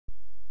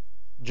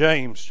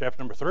James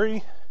chapter number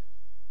 3.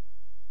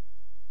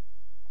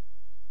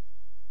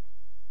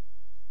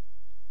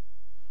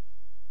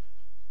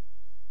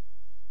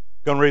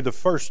 Going to read the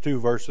first two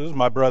verses.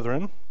 My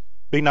brethren,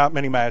 be not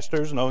many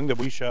masters, knowing that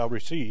we shall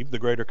receive the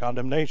greater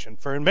condemnation.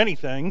 For in many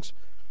things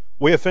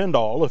we offend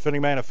all. If any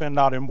man offend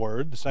not in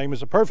word, the same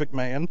is a perfect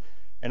man,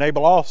 and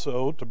able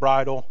also to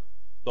bridle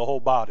the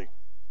whole body.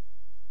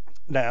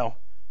 Now,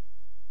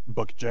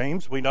 book of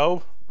James, we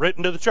know,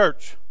 written to the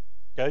church.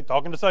 Okay,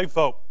 talking to saved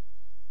folk.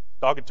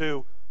 Talking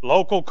to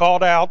local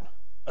called out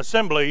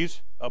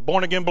assemblies of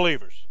born-again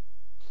believers.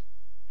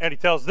 And he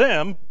tells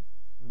them,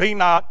 be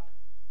not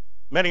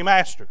many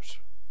masters.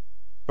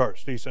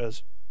 First, he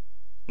says,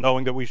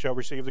 knowing that we shall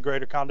receive the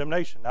greater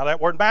condemnation. Now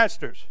that word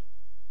masters,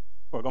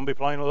 we're going to be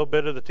playing a little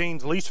bit of the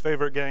teens' least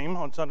favorite game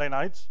on Sunday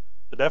nights,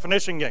 the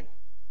definition game.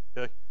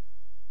 Okay?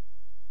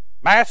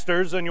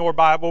 Masters in your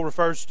Bible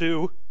refers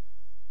to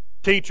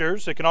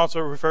teachers. It can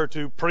also refer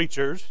to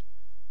preachers.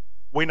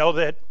 We know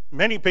that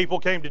many people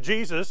came to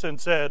Jesus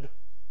and said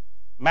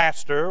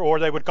master, or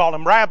they would call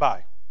him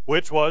rabbi,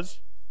 which was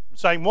the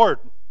same word.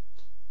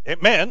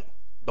 It meant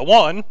the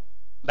one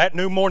that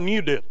knew more than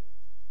you did.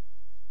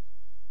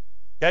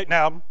 Okay,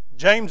 now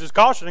James is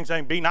cautioning,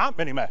 saying, be not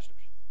many masters.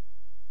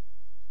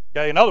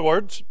 Okay, in other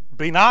words,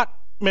 be not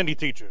many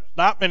teachers,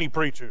 not many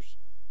preachers,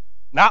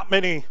 not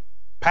many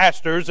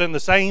pastors in the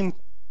same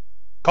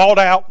called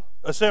out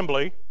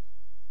assembly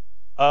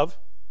of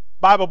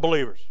Bible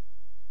believers.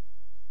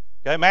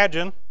 Okay,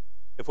 imagine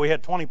if we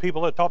had 20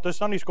 people that taught this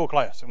Sunday school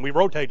class and we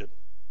rotated.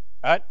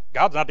 Right?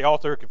 God's not the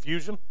author of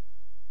confusion.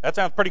 That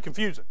sounds pretty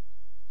confusing.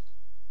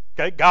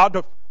 Okay,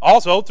 God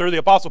also, through the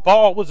Apostle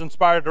Paul, was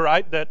inspired to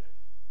write that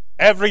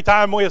every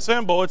time we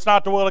assemble, it's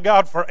not the will of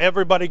God for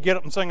everybody to get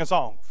up and sing a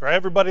song, for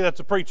everybody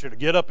that's a preacher to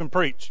get up and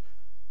preach,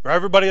 for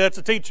everybody that's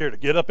a teacher to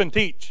get up and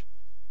teach.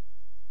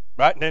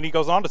 Right? And then he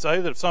goes on to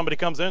say that if somebody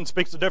comes in and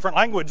speaks a different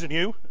language than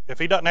you, if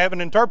he doesn't have an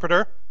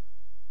interpreter,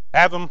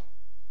 have him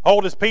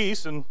hold his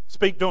peace and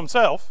speak to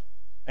himself,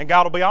 and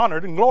God will be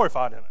honored and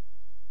glorified in it.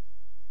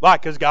 Why?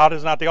 Because God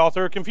is not the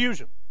author of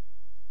confusion.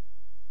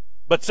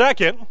 But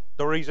second,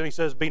 the reason he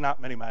says, be not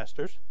many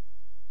masters,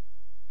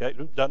 okay,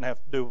 it doesn't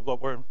have to do with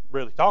what we're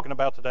really talking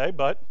about today,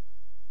 but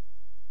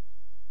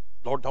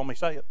the Lord told me to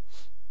say it.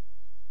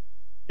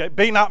 Okay,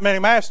 be not many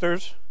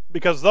masters,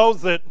 because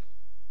those that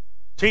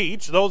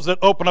teach, those that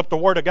open up the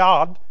Word of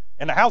God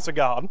in the house of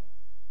God,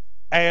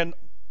 and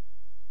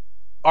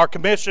are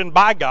commissioned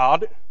by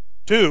God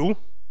to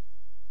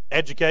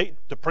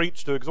educate, to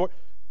preach, to exhort.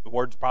 The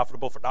Word's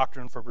profitable for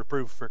doctrine, for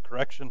reproof, for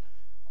correction.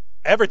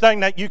 Everything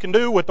that you can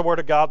do with the Word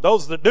of God,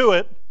 those that do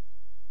it,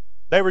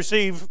 they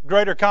receive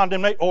greater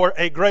condemnation or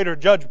a greater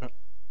judgment.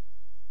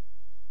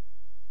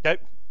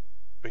 Okay,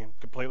 being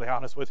completely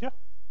honest with you.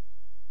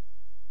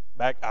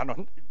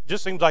 It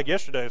just seems like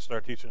yesterday I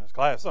started teaching this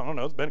class. I don't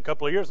know, it's been a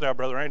couple of years now,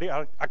 Brother Andy.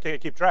 I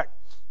can't keep track.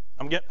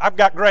 I've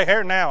got gray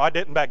hair now. I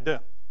didn't back then.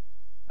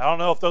 I don't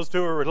know if those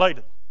two are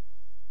related.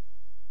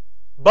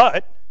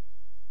 But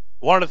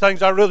one of the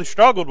things I really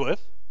struggled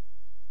with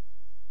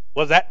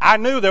was that I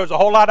knew there was a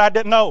whole lot I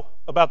didn't know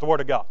about the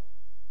Word of God.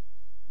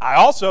 I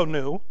also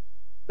knew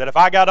that if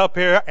I got up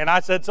here and I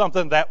said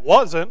something that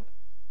wasn't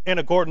in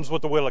accordance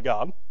with the will of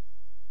God,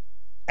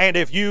 and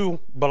if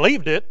you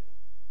believed it,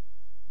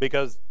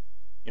 because,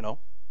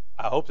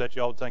 I hope that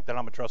you all think that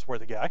I'm a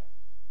trustworthy guy,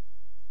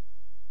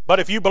 but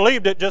if you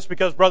believed it just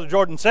because Brother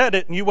Jordan said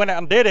it and you went out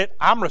and did it,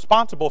 I'm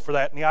responsible for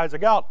that in the eyes of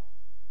God.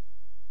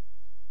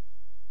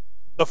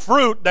 The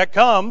fruit that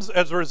comes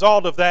as a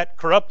result of that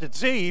corrupted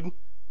seed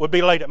would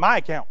be laid at my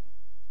account.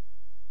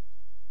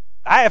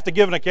 I have to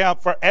give an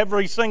account for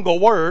every single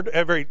word,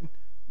 every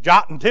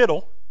jot and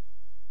tittle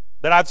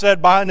that I've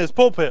said behind this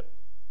pulpit.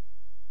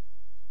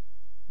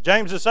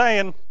 James is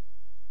saying,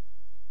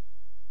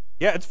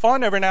 yeah, it's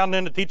fun every now and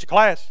then to teach a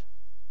class,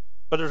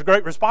 but there's a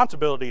great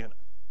responsibility in it.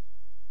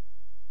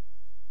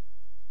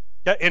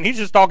 Okay, and he's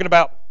just talking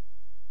about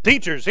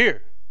teachers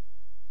here.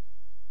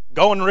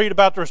 Go and read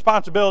about the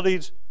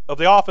responsibilities of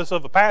the office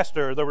of a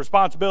pastor, the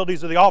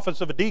responsibilities of the office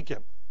of a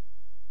deacon.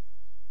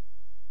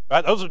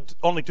 Right? Those are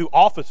only two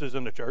offices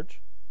in the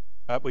church.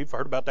 Right? We've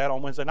heard about that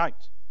on Wednesday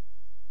nights.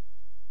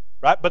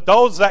 Right? But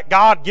those that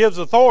God gives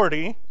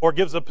authority or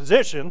gives a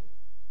position,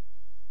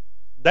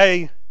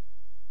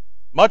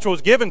 much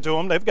was given to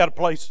them. They've got a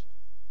place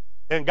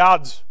in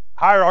God's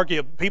hierarchy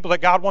of people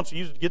that God wants to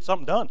use to get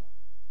something done.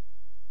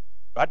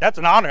 Right? That's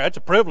an honor. That's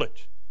a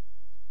privilege.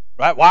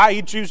 Right? Why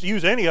He'd choose to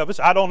use any of us,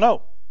 I don't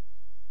know.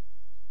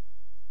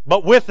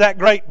 But with that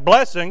great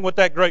blessing, with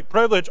that great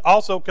privilege,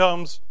 also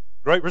comes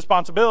great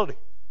responsibility.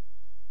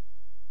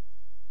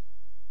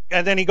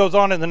 And then he goes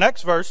on in the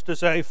next verse to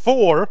say,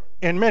 for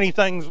in many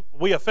things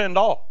we offend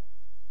all.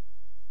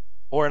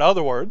 Or in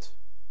other words,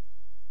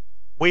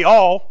 we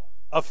all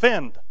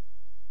offend.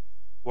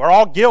 We're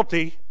all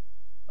guilty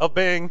of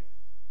being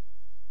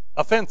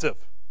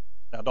offensive.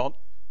 Now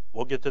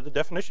we'll get to the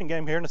definition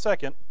game here in a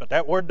second, but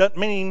that word doesn't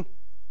mean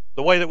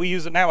the way that we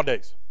use it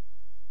nowadays.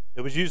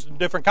 It was used in a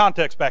different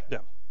context back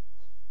then.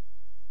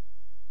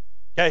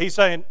 Okay, he's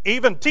saying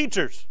even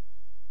teachers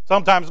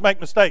sometimes make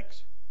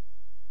mistakes.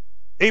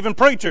 Even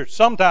preachers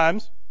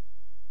sometimes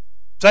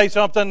say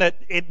something that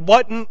it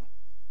wasn't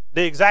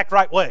the exact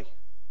right way.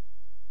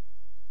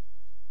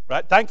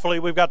 Right? Thankfully,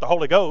 we've got the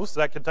Holy Ghost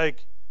that can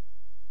take,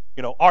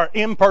 our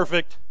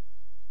imperfect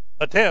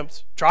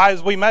attempts, try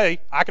as we may.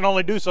 I can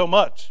only do so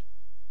much.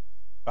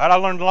 Right? I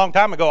learned a long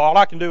time ago, all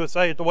I can do is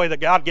say it the way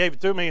that God gave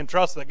it to me and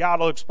trust that God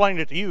will explain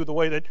it to you the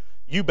way that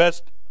you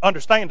best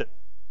understand it.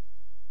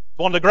 It's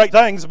one of the great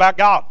things about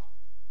God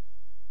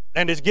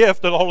and His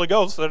gift of the Holy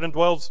Ghost that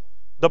indwells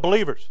the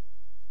believers.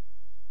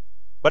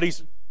 But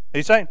He's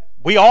saying,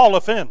 we all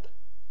offend.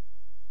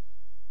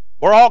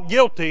 We're all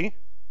guilty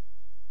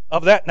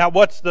of that. Now,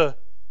 what's the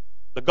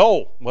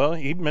goal? Well,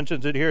 he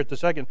mentions it here at the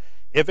second.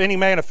 If any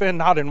man offend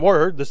not in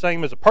word, the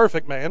same as a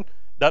perfect man,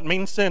 doesn't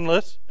mean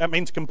sinless, that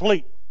means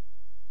complete.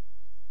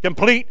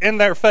 Complete in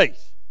their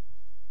faith,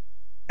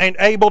 and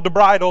able to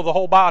bridle the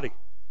whole body.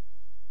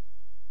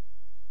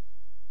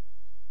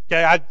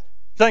 Okay, I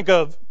think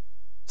of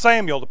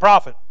Samuel, the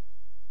prophet.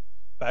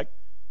 In fact,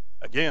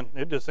 again,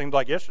 it just seems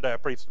like yesterday I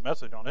preached a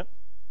message on it.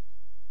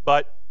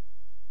 But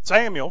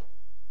Samuel,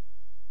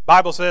 the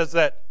Bible says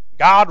that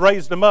God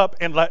raised him up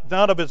and let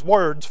none of his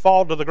words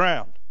fall to the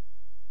ground.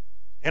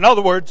 In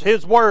other words,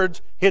 his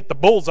words hit the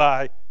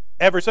bullseye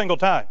every single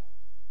time.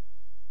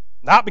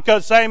 Not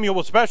because Samuel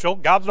was special.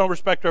 God's no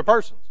respecter of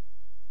persons.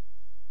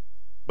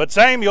 But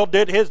Samuel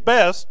did his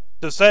best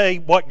to say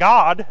what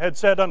God had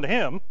said unto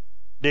him,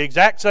 the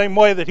exact same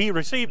way that he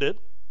received it.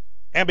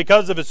 And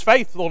because of his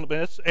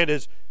faithfulness and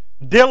his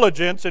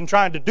diligence in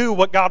trying to do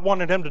what God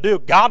wanted him to do,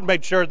 God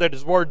made sure that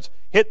his words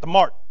hit the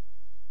mark.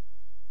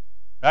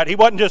 Right? He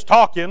wasn't just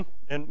talking,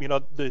 and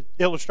the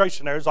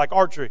illustration there is like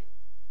archery.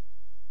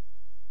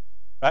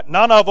 Right?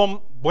 None of them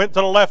went to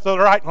the left or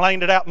the right and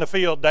laid it out in the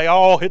field. They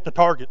all hit the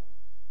target,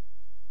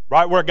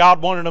 right where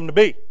God wanted them to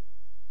be.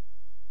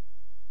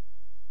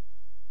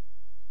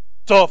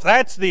 So if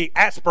that's the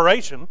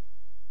aspiration,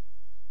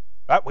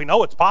 right, we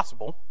know it's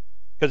possible,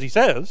 because he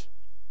says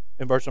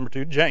in verse number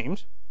 2,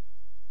 James,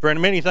 for in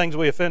many things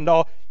we offend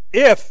all,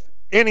 if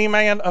any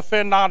man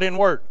offend not in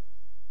word.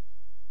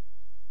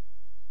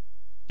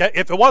 Okay,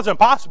 if it wasn't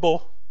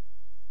possible,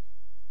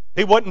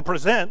 he wouldn't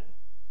present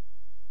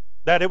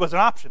that it was an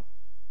option.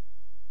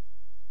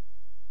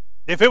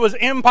 If it was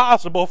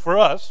impossible for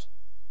us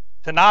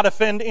to not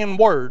offend in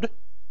word,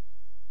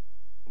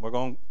 we're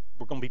going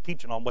to be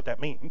teaching on what that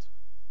means.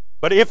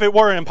 But if it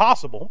were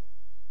impossible,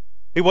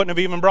 he wouldn't have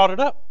even brought it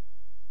up.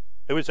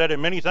 He would have said,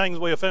 in many things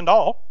we offend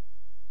all,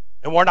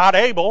 and we're not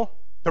able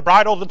to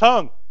bridle the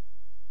tongue.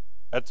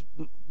 That's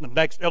the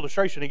next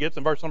illustration he gets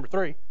in verse number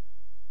 3.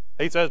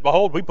 He says,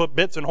 behold, we put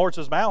bits in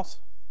horses' mouths.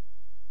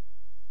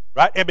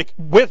 Right? And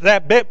with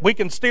that bit, we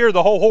can steer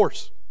the whole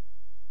horse.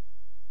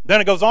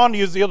 Then it goes on to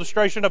use the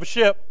illustration of a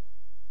ship.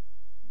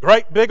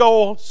 Great big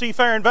old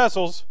seafaring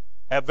vessels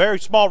have very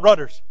small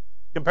rudders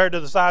compared to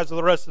the size of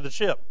the rest of the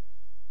ship.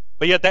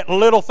 But yet that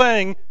little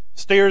thing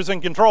steers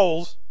and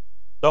controls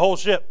the whole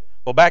ship.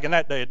 Well, back in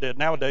that day it did.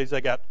 Nowadays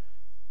they got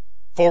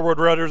forward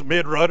rudders,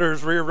 mid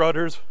rudders, rear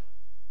rudders.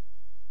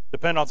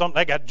 Depending on something,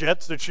 they got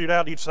jets that shoot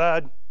out each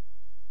side.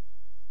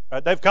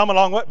 Right, they've come a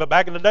long way, but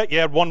back in the day you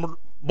had one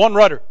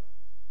rudder.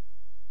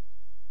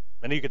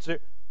 And you could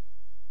steer.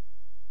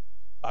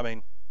 I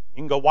mean, you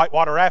can go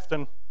whitewater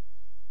rafting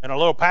and a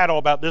little paddle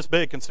about this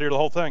big can steer the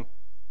whole thing.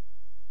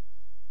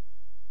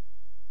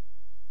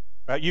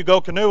 Right? You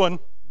go canoeing,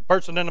 the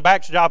person in the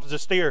back's job is to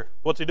steer.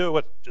 What's he doing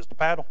with it? Just a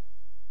paddle.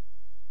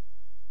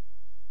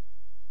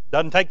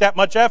 Doesn't take that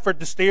much effort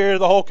to steer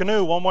the whole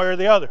canoe one way or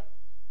the other.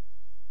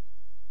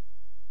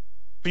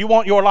 If you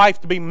want your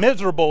life to be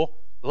miserable,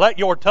 let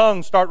your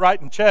tongue start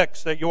writing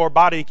checks that your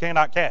body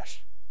cannot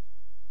cash.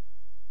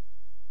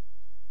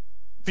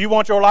 If you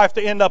want your life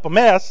to end up a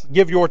mess,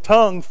 give your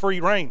tongue free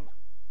rein,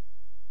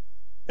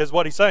 is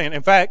what he's saying.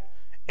 In fact,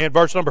 in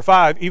verse number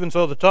 5, even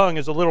so the tongue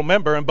is a little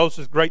member and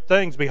boasteth great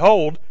things,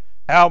 behold,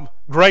 how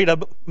great a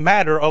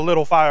matter a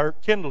little fire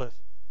kindleth.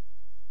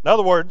 In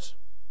other words,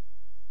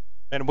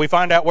 and we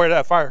find out where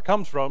that fire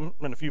comes from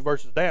in a few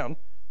verses down,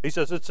 he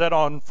says it's set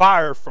on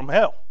fire from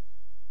hell.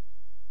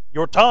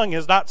 Your tongue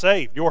is not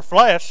saved. Your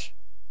flesh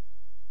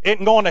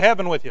isn't going to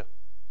heaven with you.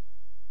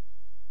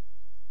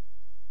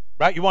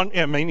 Right?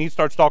 He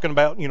starts talking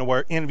about,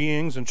 where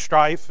envyings and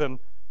strife and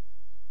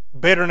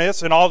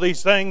bitterness and all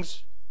these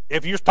things.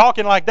 If you're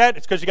talking like that,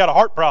 it's because you got a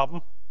heart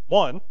problem,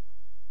 one.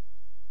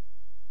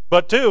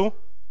 But two,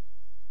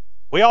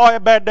 we all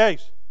have bad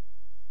days.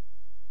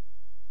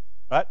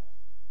 Right?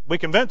 We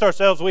convince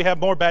ourselves we have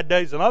more bad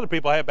days than other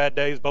people have bad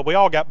days, but we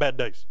all got bad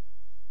days.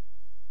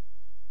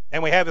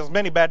 And we have as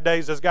many bad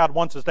days as God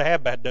wants us to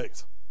have bad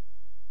days.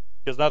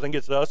 Because nothing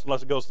gets to us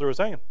unless it goes through His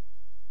hand.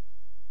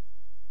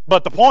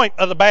 But the point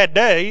of the bad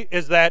day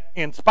is that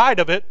in spite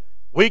of it,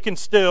 we can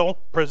still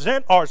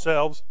present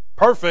ourselves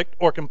perfect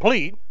or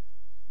complete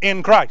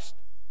in Christ.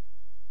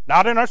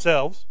 Not in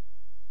ourselves,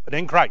 but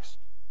in Christ.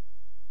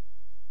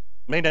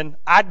 Meaning,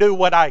 I do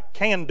what I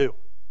can do.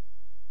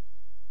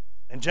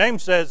 And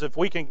James says if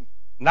we can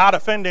not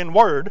offend in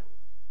word,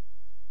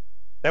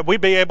 that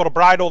we'd be able to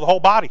bridle the whole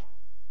body.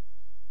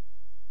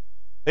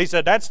 He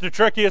said that's the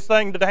trickiest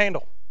thing to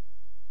handle.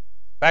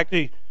 In fact,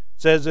 he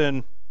says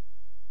in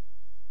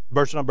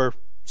verse number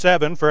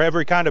 7, for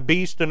every kind of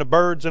beast and of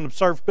birds and of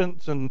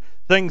serpents and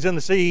things in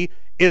the sea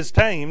is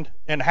tamed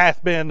and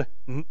hath been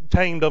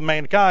tamed of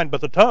mankind,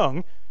 but the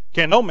tongue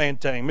can no man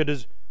tame. It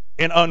is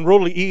an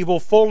unruly evil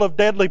full of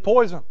deadly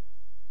poison.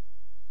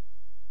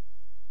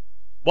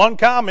 One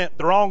comment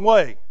the wrong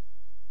way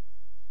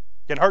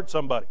can hurt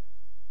somebody.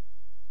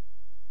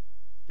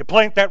 You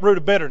plant that root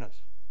of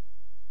bitterness.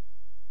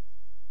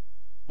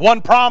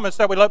 One promise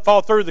that we let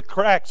fall through the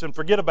cracks and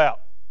forget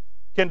about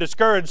can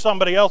discourage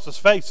somebody else's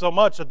faith so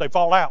much that they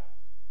fall out.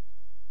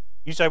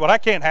 You say, well,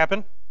 that can't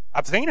happen.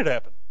 I've seen it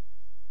happen.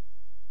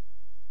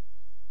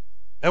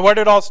 And where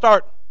did it all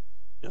start?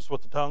 Just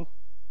with the tongue.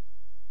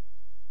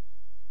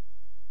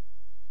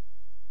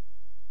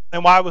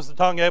 And why was the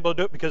tongue able to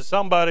do it? Because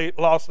somebody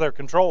lost their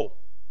control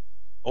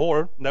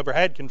or never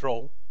had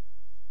control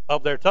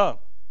of their tongue.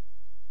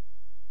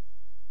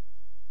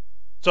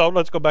 So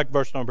let's go back to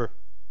verse number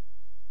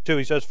 2.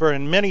 He says, for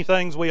in many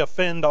things we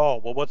offend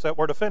all. Well, what's that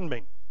word offend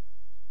mean?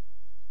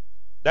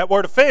 That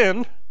word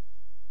offend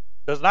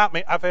does not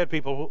mean, I've had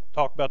people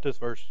talk about this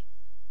verse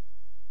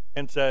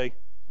and say,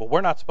 well,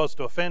 we're not supposed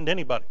to offend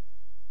anybody.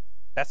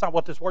 That's not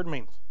what this word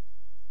means.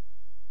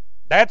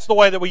 That's the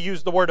way that we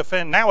use the word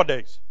offend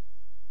nowadays.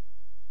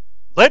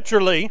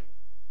 Literally,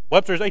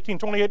 Webster's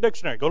 1828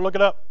 dictionary, go look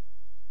it up.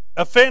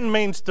 Offend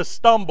means to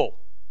stumble,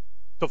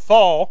 to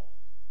fall,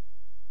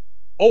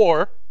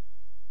 or,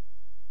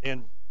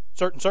 in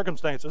certain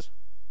circumstances,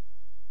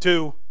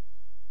 to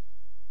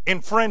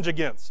infringe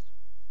against,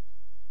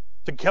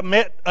 to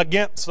commit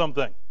against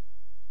something.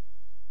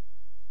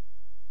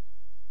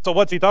 So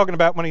what's he talking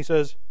about when he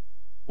says,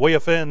 we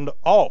offend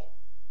all?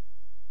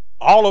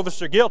 All of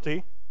us are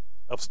guilty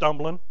of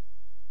stumbling.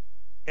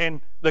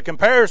 And the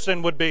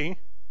comparison would be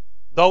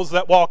those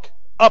that walk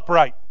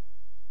upright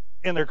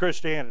in their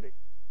Christianity.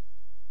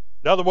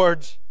 In other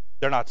words,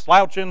 they're not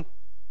slouching,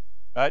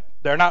 right?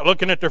 They're not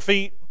looking at their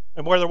feet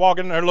and where they're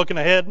walking, they're looking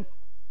ahead.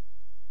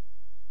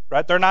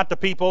 Right? They're not the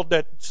people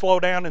that slow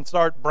down and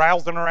start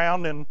browsing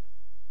around in,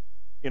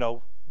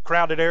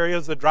 crowded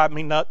areas that drive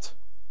me nuts.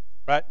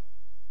 Right?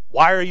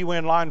 Why are you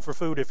in line for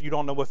food if you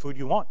don't know what food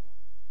you want?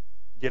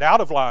 Get out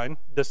of line,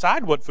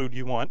 decide what food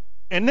you want,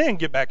 and then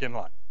get back in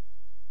line.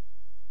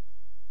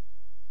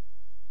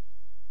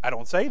 I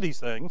don't say these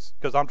things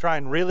because I'm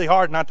trying really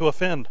hard not to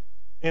offend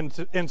in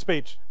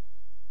speech.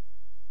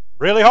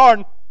 Really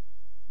hard.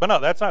 But no,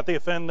 that's not the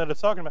offend that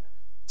it's talking about.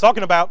 It's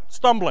talking about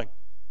stumbling.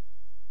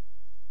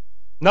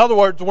 In other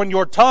words, when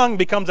your tongue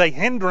becomes a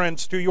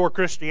hindrance to your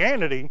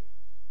Christianity,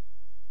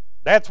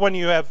 that's when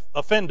you have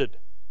offended.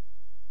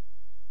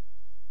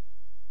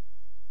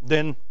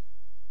 Then,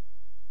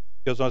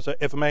 goes on to say,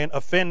 if a man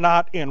offend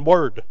not in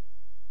word.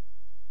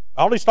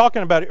 All he's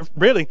talking about,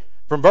 really,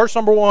 from verse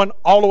number 1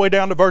 all the way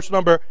down to verse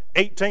number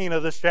 18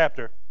 of this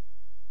chapter,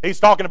 he's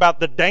talking about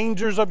the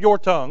dangers of your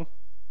tongue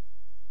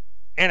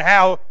and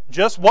how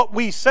just what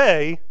we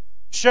say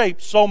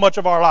shapes so much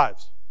of our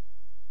lives.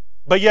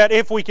 But yet,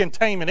 if we can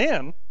tame it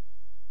in,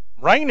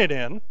 rein it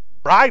in,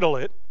 bridle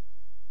it,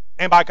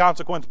 and by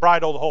consequence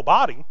bridle the whole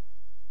body,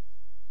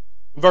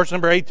 in verse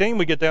number 18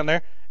 we get down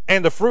there,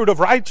 and the fruit of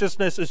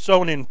righteousness is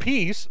sown in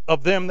peace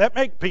of them that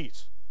make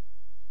peace.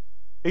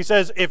 He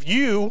says, if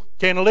you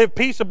can live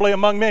peaceably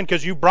among men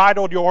because you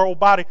bridled your whole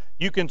body,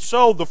 you can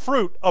sow the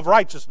fruit of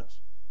righteousness.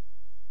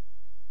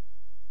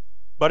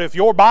 But if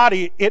your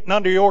body isn't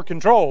under your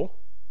control,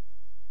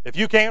 if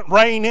you can't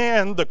rein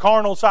in the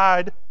carnal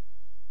side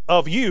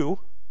of you,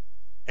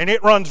 and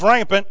it runs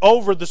rampant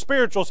over the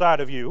spiritual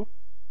side of you,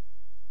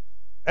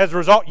 as a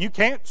result, you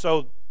can't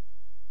sow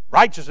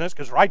righteousness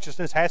because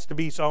righteousness has to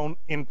be sown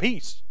in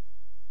peace.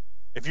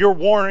 If you're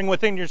warring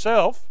within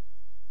yourself,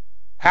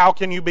 how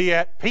can you be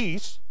at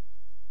peace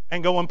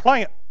and go and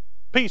plant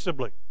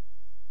peaceably?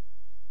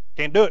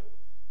 Can't do it.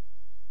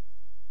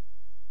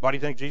 Why do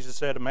you think Jesus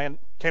said a man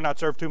cannot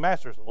serve two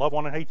masters, love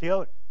one and hate the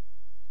other?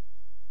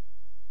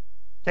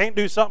 Can't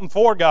do something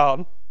for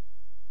God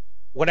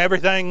when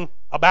everything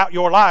about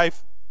your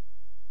life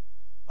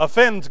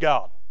offends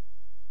God.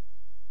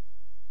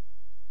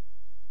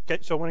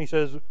 Okay, so when he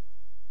says,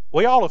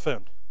 we all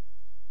offend.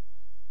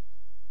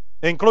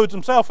 He includes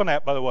himself in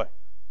that, by the way.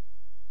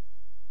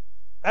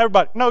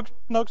 Everybody,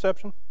 no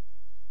exception.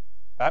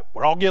 Right?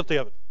 We're all guilty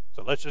of it.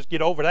 So let's just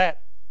get over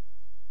that.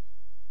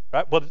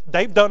 Right? Well,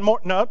 they've done more.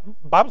 No,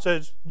 the Bible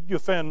says you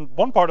offend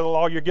one part of the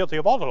law, you're guilty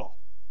of all the law.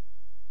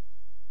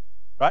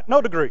 Right?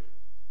 No degree.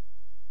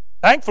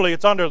 Thankfully,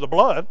 it's under the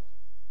blood.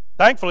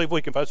 Thankfully, if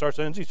we confess our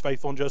sins, He's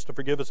faithful and just to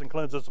forgive us and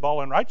cleanse us of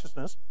all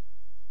unrighteousness.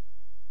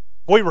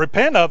 If we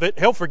repent of it,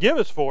 He'll forgive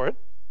us for it.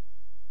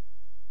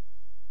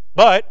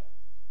 But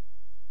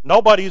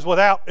nobody's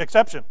without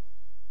exception.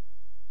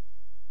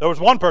 There was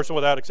one person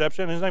without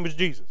exception, and his name was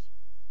Jesus.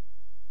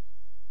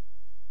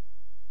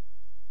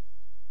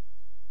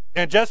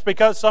 And just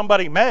because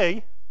somebody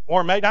may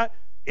or may not,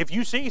 if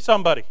you see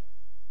somebody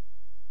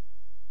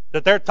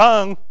that their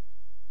tongue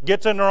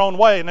gets in their own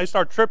way and they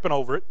start tripping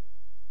over it,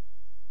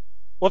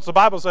 What's the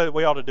Bible say that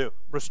we ought to do?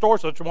 Restore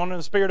such a one in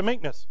the spirit of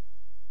meekness,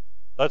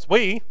 lest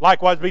we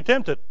likewise be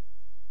tempted.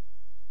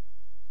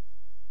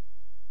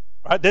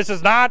 Right? This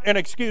is not an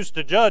excuse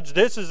to judge.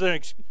 This is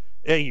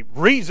a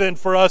reason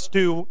for us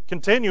to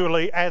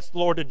continually ask the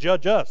Lord to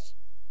judge us.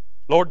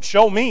 Lord,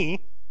 show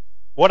me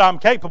what I'm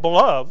capable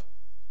of,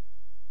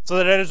 so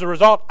that as a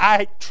result,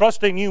 I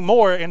trust in you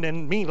more and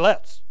in me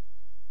less.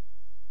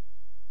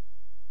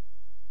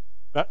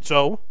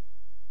 So,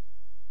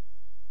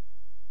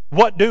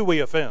 what do we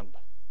offend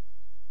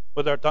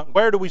with our tongue?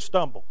 Where do we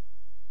stumble?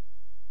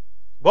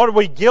 What are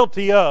we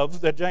guilty of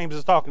that James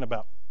is talking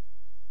about?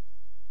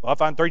 Well, I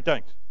find 3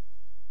 things.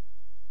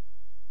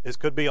 This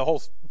could be a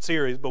whole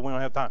series, but we don't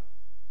have time.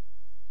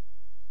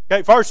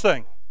 Okay, first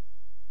thing,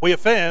 we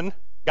offend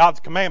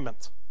God's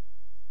commandments.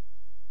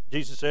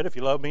 Jesus said, if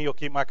you love me, you'll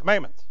keep my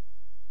commandments.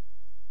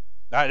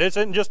 Now, this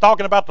isn't just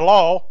talking about the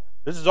law.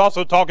 This is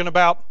also talking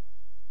about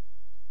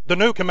the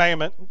new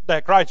commandment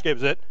that Christ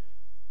gives it.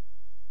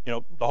 You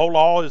know, the whole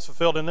law is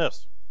fulfilled in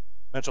this.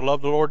 Man shall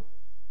love the Lord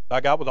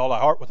thy God with all thy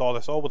heart, with all thy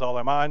soul, with all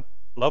thy mind.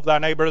 Love thy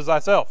neighbor as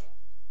thyself.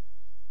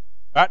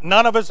 Right?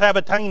 None of us have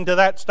attained to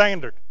that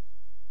standard.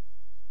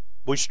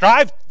 We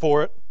strive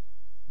for it,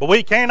 but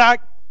we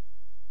cannot,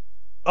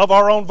 of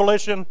our own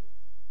volition,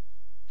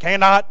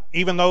 cannot,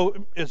 even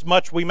though as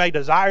much we may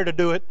desire to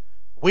do it,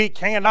 we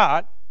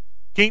cannot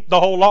keep the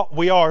whole law.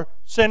 We are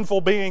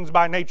sinful beings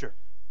by nature.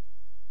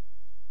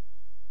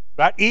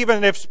 Right?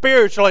 Even if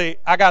spiritually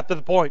I got to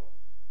the point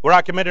where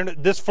I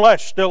committed, this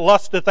flesh still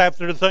lusteth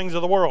after the things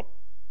of the world.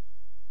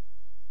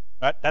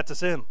 Right? That's a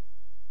sin.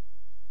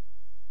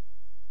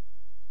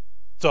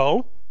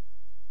 So,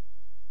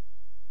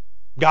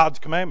 God's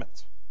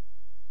commandments.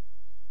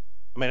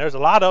 I mean, there's a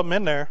lot of them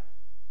in there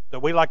that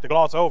we like to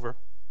gloss over.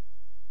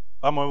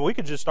 I mean, we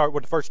could just start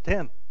with the first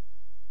 10.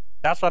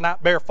 Thou shalt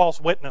not bear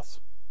false witness.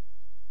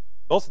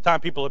 Most of the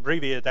time people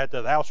abbreviate that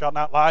to thou shalt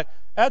not lie.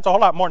 That's a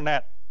whole lot more than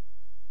that.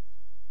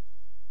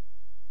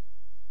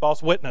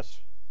 False witness.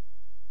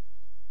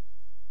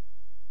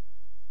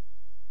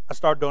 I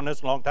started doing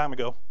this a long time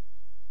ago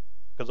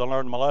because I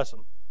learned my lesson.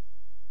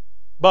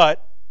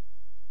 But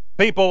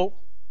people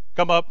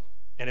come up,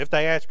 and if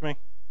they ask me,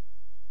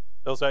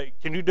 they'll say,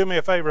 can you do me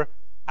a favor?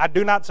 I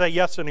do not say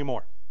yes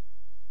anymore.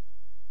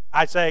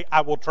 I say,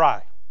 I will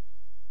try.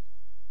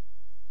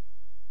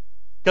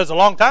 Because a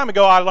long time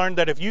ago, I learned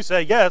that if you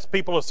say yes,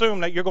 people assume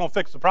that you're going to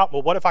fix the problem.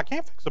 Well, what if I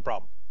can't fix the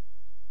problem?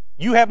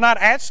 You have not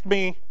asked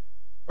me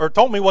or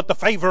told me what the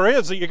favor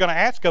is that you're going to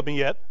ask of me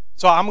yet.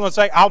 So I'm going to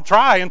say, I'll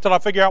try until I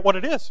figure out what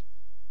it is.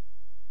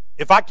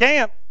 If I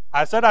can't,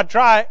 I said I'd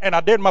try, and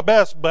I did my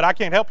best, but I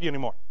can't help you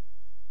anymore.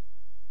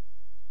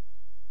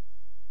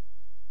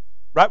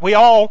 Right? We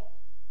all,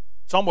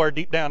 somewhere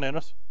deep down in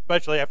us,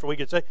 especially after we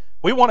get saved,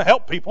 we want to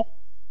help people.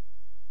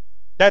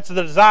 That's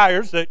the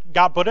desires that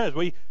God put in us.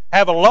 We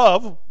have a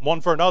love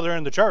one for another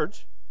in the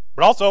church,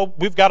 but also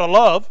we've got a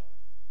love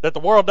that the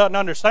world doesn't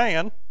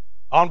understand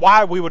on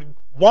why we would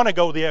want to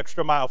go the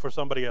extra mile for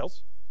somebody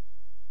else.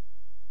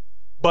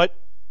 But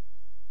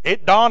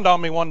it dawned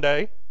on me one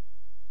day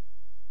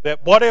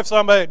that what if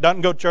somebody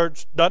doesn't go to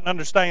church, doesn't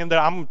understand that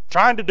I'm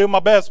trying to do my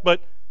best,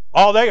 but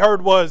all they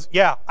heard was,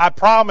 yeah, I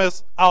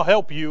promise I'll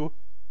help you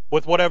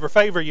with whatever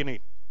favor you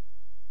need.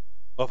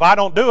 Well, if I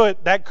don't do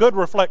it, that could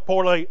reflect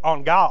poorly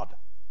on God.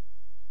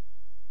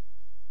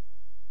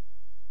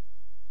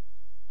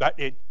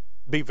 It'd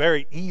be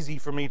very easy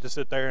for me to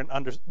sit there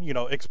and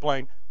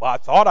explain, well, I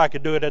thought I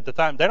could do it at the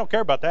time. They don't care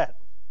about that.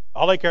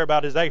 All they care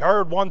about is they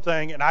heard one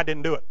thing and I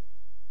didn't do it.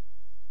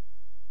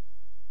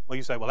 Well,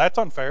 you say, well, that's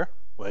unfair.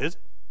 Well, is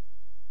it?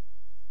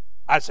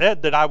 I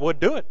said that I would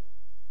do it.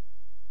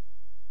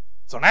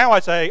 So now I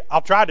say,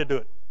 I'll try to do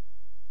it.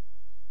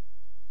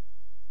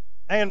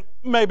 And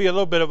maybe a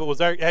little bit of it was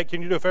there. Hey,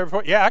 can you do a favor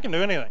for me? Yeah, I can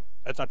do anything.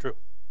 That's not true.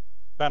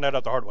 Found that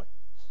out the hard way.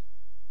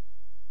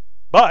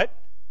 But,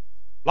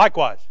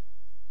 likewise,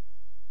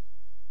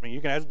 I mean,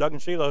 you can ask Doug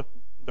and Sheila.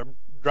 They're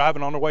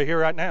driving on their way here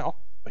right now.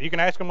 But you can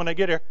ask them when they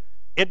get here.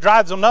 It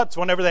drives them nuts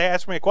whenever they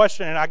ask me a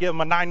question and I give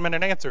them a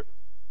 9-minute answer.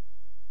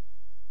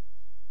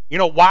 You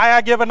know why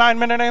I give a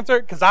 9-minute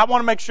answer? Because I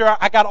want to make sure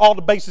I got all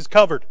the bases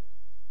covered.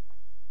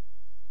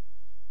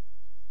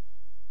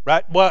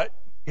 Right? Well,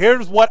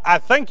 here's what I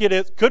think it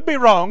is. Could be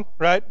wrong,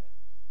 right?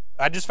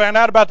 I just found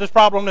out about this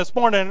problem this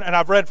morning, and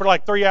I've read for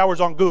like 3 hours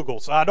on Google,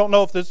 so I don't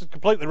know if this is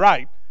completely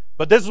right,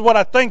 but this is what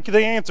I think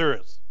the answer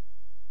is.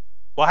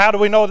 Well, how do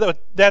we know that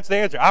that's the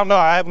answer? I don't know.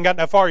 I haven't gotten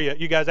that far yet.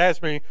 You guys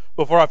asked me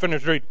before I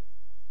finished reading.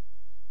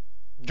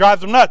 It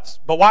drives them nuts.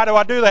 But why do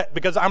I do that?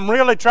 Because I'm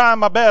really trying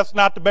my best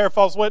not to bear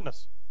false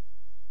witness.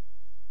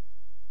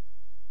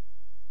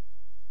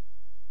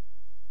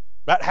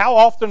 But how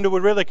often do we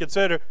really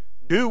consider,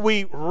 do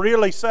we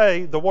really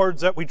say the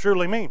words that we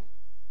truly mean?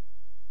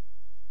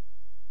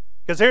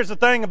 Because here's the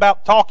thing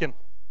about talking.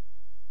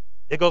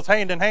 It goes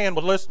hand in hand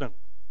with listening.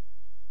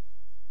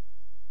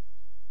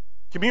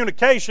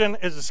 Communication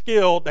is a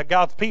skill that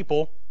God's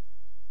people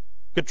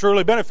could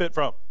truly benefit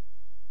from.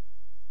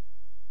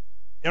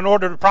 In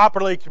order to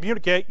properly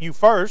communicate, you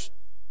first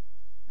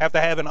have to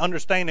have an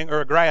understanding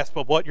or a grasp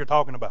of what you're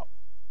talking about.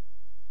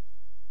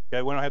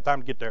 Okay, we don't have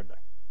time to get there today.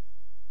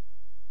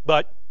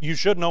 But you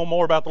should know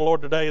more about the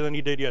Lord today than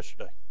you did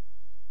yesterday.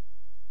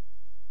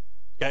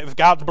 Okay, if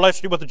God's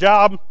blessed you with a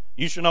job,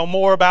 you should know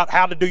more about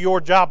how to do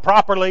your job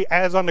properly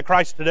as unto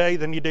Christ today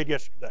than you did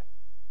yesterday.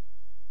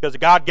 Because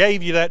God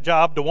gave you that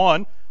job to,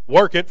 one,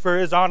 work it for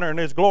His honor and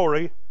His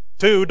glory.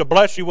 Two, to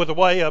bless you with a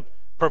way of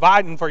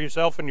providing for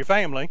yourself and your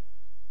family.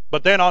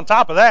 But then on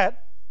top of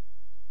that,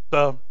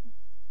 to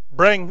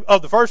bring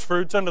of the first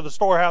fruits into the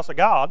storehouse of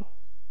God.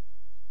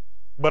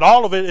 But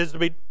all of it is to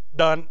be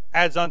done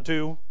as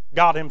unto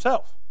God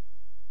Himself.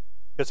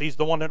 Because He's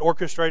the one that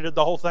orchestrated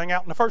the whole thing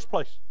out in the first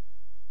place.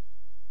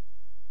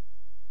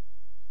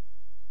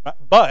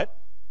 But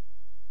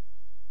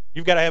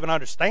you've got to have an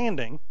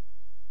understanding,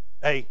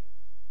 a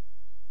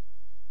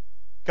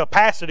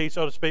capacity,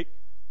 so to speak,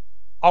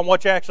 on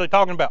what you're actually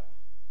talking about.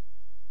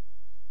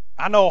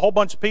 I know a whole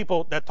bunch of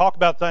people that talk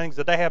about things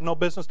that they have no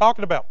business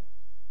talking about.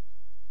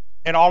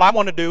 And all I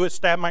want to do is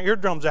stab my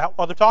eardrums out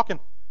while they're talking.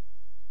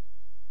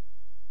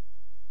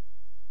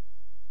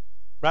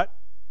 Right?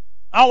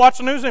 I don't watch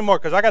the news anymore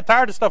because I got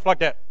tired of stuff like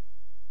that.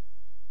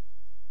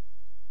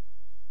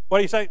 What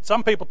do you say?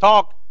 Some people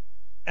talk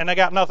and they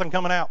got nothing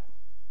coming out.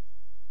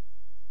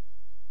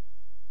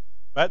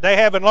 Right? They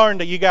haven't learned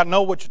that you got to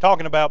know what you're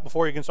talking about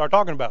before you can start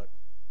talking about it.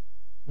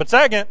 But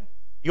second,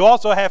 you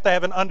also have to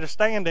have an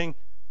understanding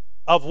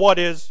of what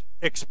is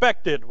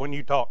expected when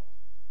you talk.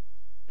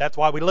 That's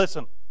why we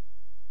listen.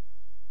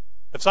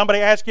 If somebody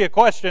asks you a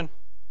question,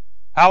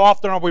 how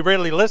often are we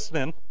really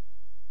listening?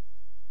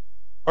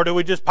 Or do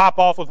we just pop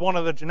off with one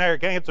of the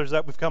generic answers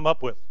that we've come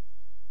up with?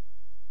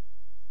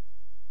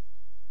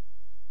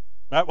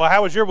 Right, well,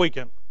 how was your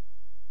weekend?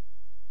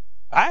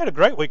 I had a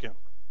great weekend.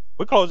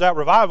 We closed out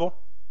revival.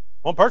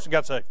 One person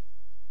got saved.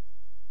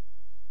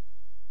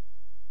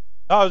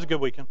 Oh, it was a good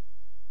weekend.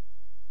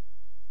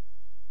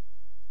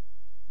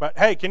 But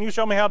hey, can you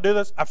show me how to do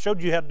this? I've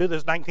showed you how to do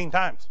this 19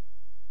 times.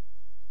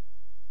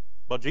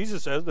 Well,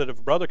 Jesus says that if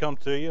a brother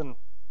comes to you and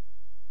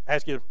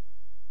asks you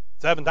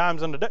 7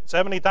 times in the day,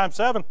 70 times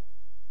 7,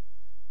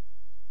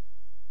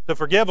 to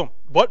forgive them.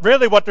 What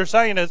they're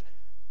saying is,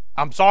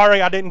 I'm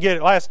sorry I didn't get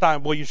it last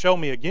time. Will you show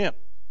me again?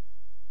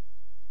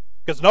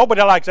 Because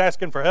nobody likes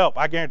asking for help.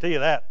 I guarantee you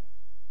that.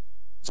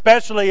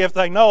 Especially if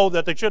they know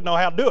that they should know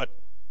how to do it.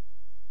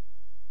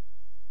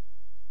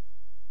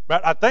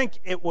 But I think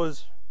it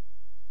was,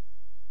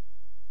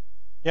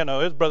 it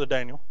was Brother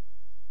Daniel.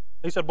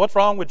 He said, what's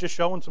wrong with just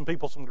showing some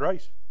people some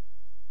grace?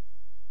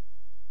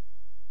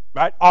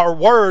 Right? Our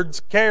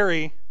words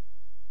carry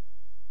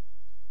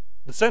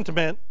the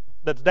sentiment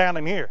that's down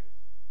in here,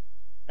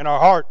 in our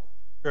heart,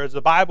 or as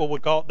the Bible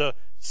would call it, the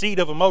seed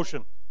of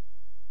emotion.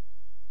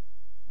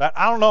 But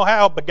I don't know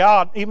how, but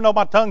God, even though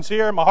my tongue's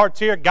here and my heart's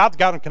here, God's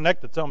got them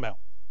connected somehow.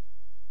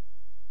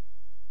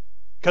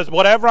 Because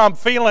whatever I'm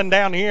feeling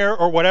down here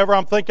or whatever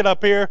I'm thinking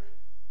up here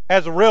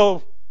has a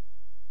real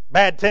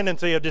bad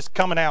tendency of just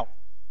coming out.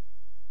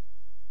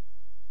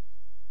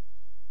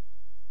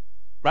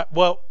 Right?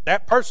 Well,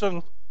 that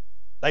person,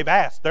 they've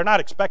asked. They're not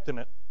expecting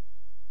it.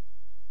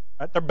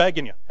 Right? They're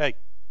begging you, hey,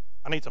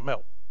 I need some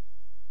help.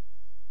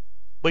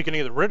 We can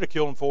either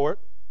ridicule them for it,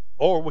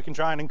 or we can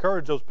try and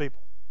encourage those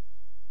people.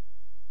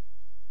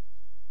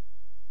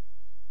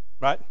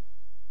 Right?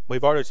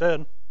 We've already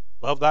said,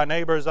 love thy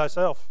neighbor as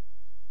thyself.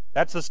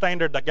 That's the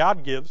standard that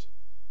God gives.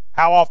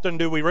 How often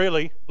do we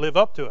really live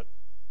up to it?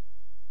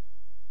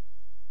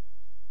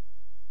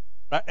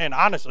 Right? And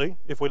honestly,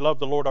 if we love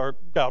the Lord our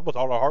God with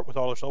all our heart, with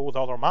all our soul, with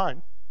all our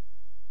mind,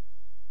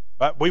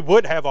 right, we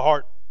would have a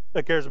heart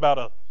that cares about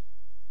us.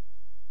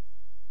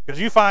 Because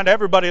you find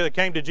everybody that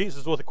came to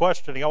Jesus with a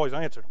question, He always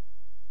answered them.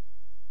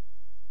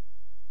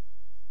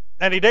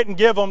 And He didn't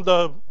give them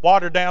the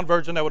watered-down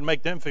version that would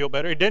make them feel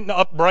better. He didn't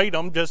upbraid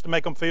them just to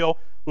make them feel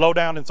low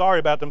down and sorry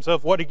about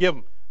themselves. What did He give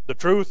them? The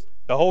truth,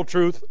 the whole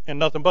truth, and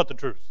nothing but the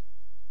truth.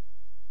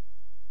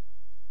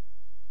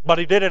 But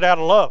He did it out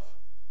of love.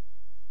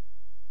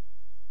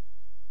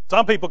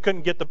 Some people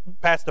couldn't get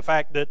past the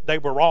fact that they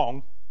were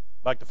wrong,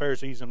 like the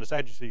Pharisees and the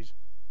Sadducees.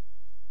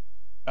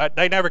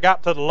 They never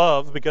got to the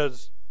love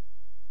because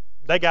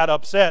they got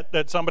upset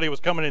that somebody was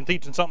coming and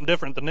teaching something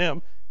different than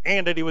them,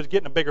 and that he was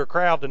getting a bigger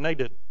crowd than they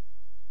did.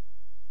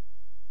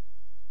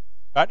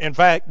 Right? In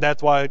fact,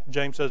 that's why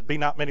James says, be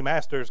not many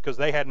masters, because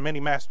they had many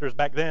masters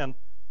back then,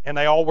 and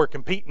they all were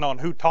competing on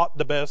who taught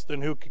the best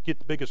and who could get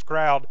the biggest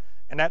crowd,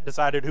 and that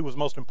decided who was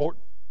most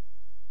important.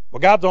 Well,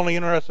 God's only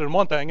interested in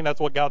one thing, and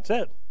that's what God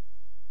said.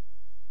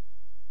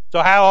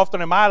 So how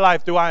often in my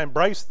life do I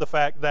embrace the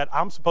fact that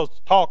I'm supposed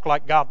to talk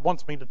like God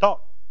wants me to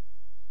talk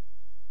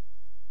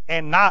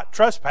and not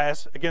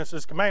trespass against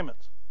His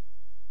commandments?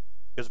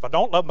 Because if I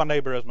don't love my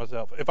neighbor as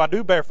myself, if I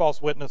do bear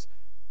false witness,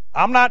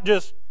 I'm not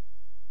just,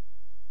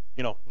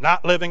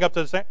 not living up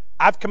to the same.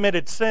 I've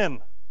committed sin.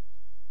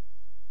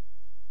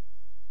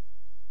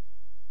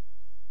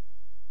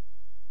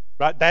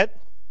 Right? That,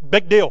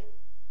 big deal.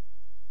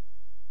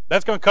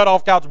 That's going to cut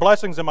off God's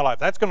blessings in my life.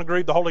 That's going to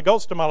grieve the Holy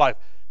Ghost in my life.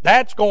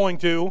 That's going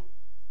to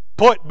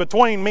put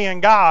between me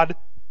and God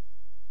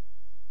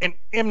in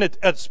imminent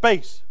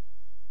space.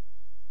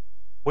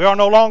 We are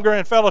no longer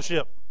in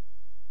fellowship.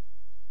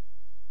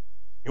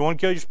 You want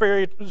to kill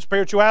your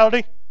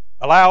spirituality?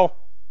 Allow,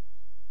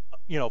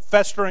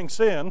 festering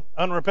sin,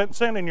 unrepentant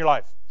sin in your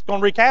life. It's going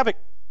to wreak havoc.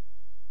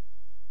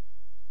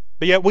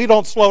 But yet we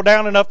don't slow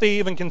down enough to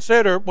even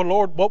consider, well,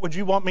 Lord, what would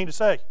you want me to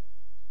say?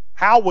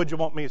 How would you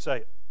want me to say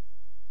it?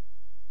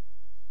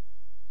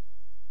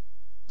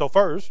 So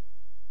first,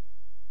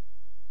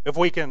 if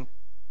we can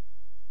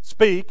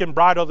speak and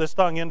bridle this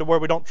tongue into where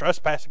we don't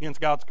trespass against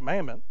God's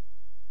commandment,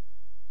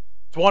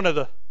 it's one of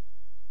the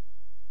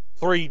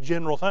three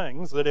general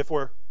things that if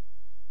we're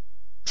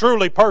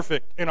truly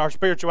perfect in our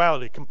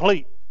spirituality,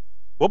 complete,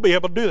 we'll be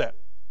able to do that.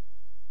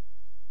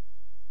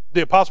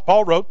 The Apostle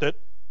Paul wrote that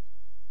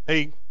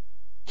he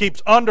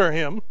keeps under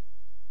him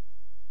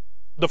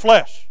the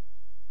flesh.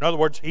 In other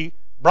words, he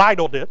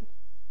bridled it.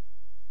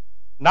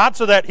 Not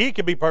so that he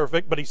could be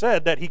perfect, but he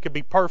said that he could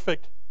be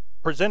perfect,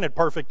 presented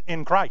perfect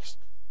in Christ.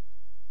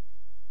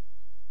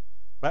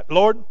 But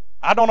Lord,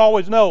 I don't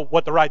always know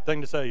what the right thing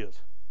to say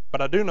is,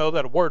 but I do know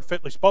that a word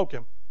fitly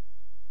spoken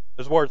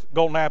is worth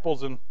golden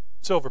apples and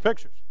silver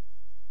pictures.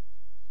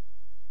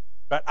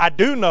 But I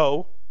do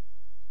know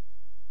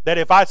that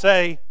if I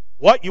say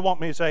what you want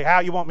me to say, how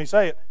you want me to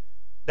say it,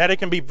 that it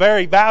can be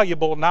very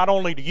valuable not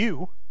only to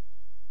you,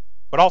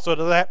 but also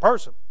to that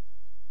person.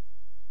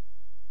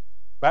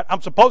 But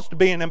I'm supposed to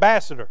be an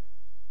ambassador,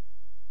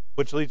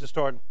 which leads us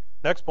to our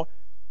next point.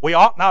 We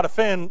ought not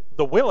offend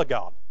the will of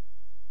God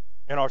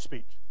in our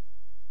speech.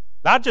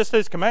 Not just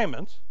His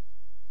commandments,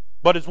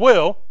 but His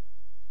will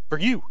for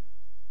you.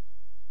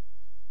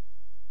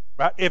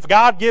 Right? If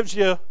God gives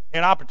you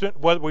an opportunity,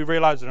 whether we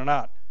realize it or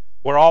not,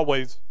 we're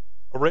always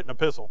a written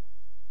epistle,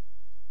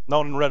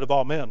 known and read of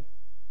all men.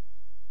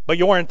 But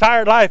your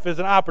entire life is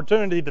an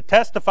opportunity to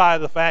testify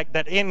the fact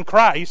that in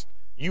Christ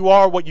you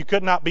are what you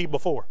could not be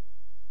before.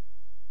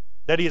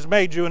 That He has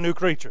made you a new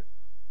creature.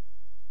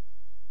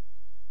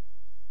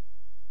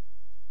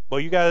 Well,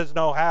 you guys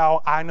know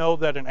how I know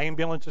that an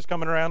ambulance is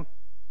coming around?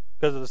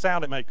 Because of the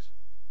sound it makes.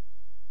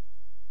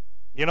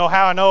 You know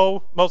how I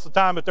know most of the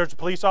time if there's a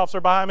police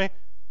officer behind me?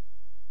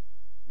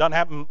 Doesn't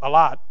happen a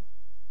lot.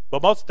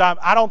 But most of the time,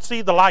 I don't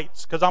see the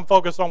lights because I'm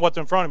focused on what's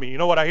in front of me. You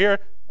know what I hear?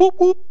 Whoop,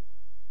 whoop.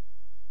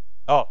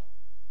 Oh,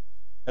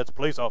 that's a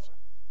police officer.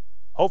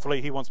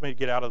 Hopefully he wants me to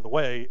get out of the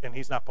way and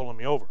he's not pulling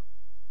me over.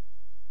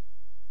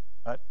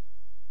 Right?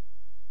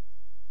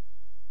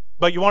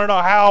 But you want to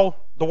know how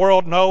the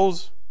world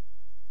knows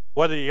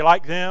whether you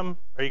like them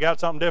or you got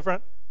something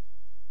different?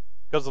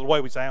 Because of the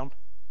way we sound.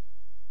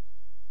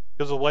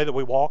 Because of the way that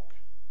we walk.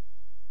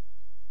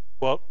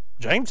 Well,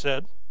 James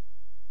said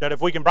that if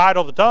we can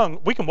bridle the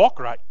tongue, we can walk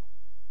right.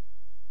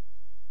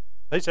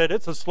 They said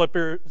it's the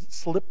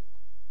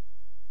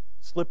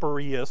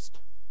slipperiest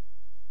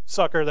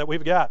sucker that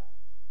we've got.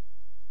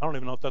 I don't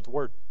even know if that's a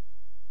word.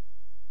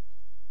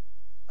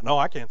 I know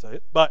I can't say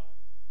it, but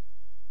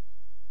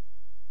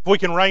if we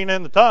can rein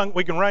in the tongue,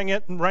 we can rein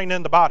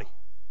in the body.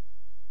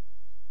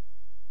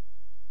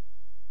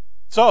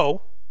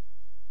 So,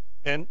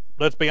 and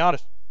let's be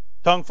honest,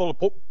 tongue full of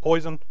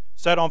poison,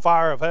 set on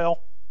fire of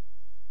hell.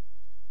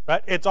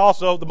 Right? It's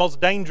also the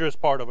most dangerous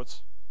part of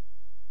us.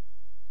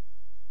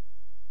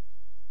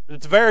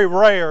 It's very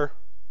rare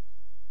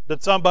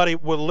that somebody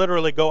will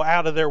literally go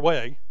out of their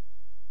way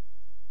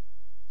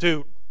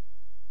to,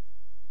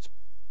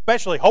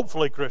 especially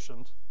hopefully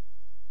Christians,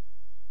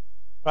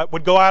 right,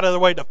 would go out of their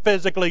way to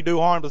physically do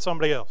harm to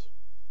somebody else.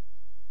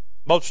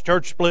 Most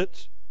church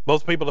splits,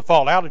 most people that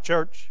fall out of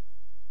church,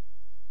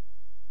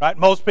 right?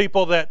 Most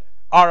people that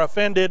are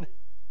offended,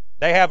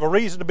 they have a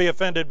reason to be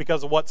offended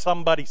because of what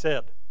somebody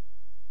said.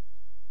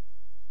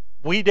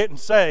 We didn't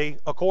say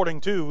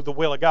according to the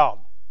will of God.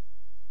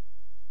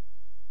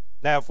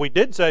 Now, if we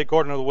did say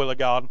according to the will of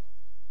God,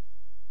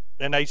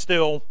 then they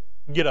still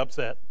get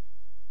upset.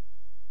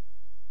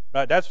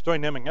 Right? That's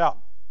between them and God.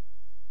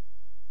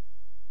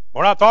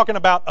 We're not talking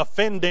about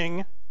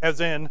offending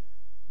as in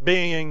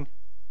being,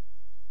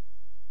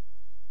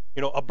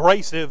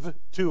 abrasive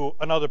to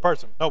another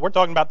person. No, we're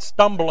talking about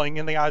stumbling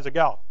in the eyes of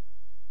God.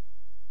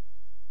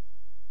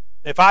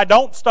 If I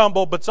don't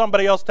stumble but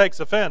somebody else takes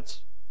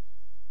offense,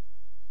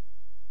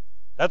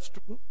 that's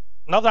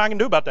nothing I can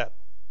do about that.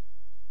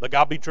 Let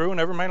God be true and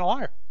every man a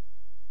liar.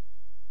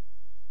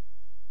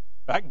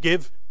 I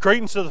give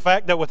credence to the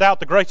fact that without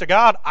the grace of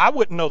God, I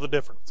wouldn't know the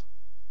difference.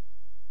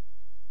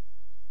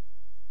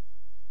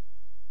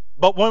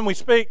 But when we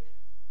speak,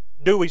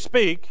 do we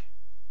speak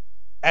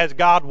as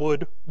God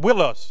would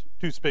will us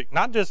to speak?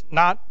 Not just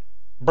not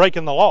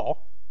breaking the law,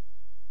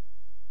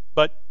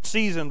 but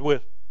seasoned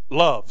with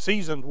love,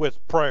 seasoned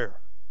with prayer.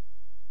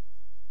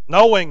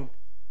 Knowing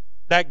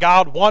that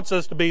God wants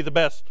us to be the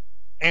best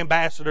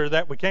ambassador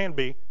that we can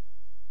be.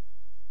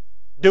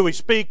 Do we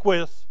speak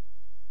with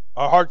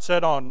our heart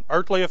set on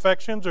earthly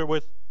affections or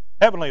with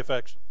heavenly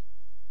affections?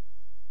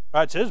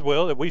 Right, it's His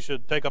will that we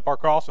should take up our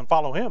cross and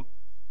follow Him.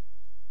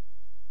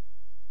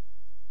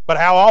 But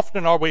how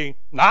often are we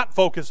not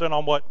focusing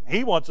on what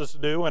He wants us to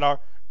do, and our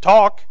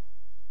talk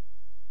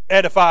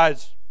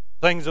edifies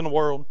things in the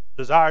world,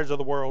 desires of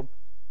the world,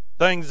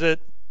 things that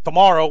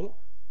tomorrow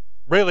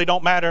really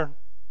don't matter,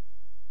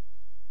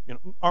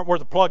 aren't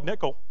worth a plug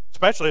nickel,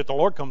 especially if the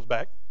Lord comes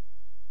back.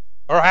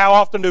 Or how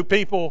often do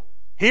people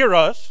hear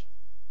us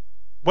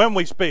when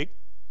we speak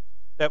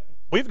that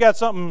we've got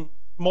something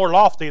more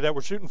lofty that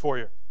we're shooting for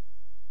you?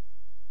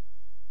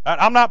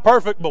 I'm not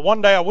perfect, but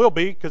one day I will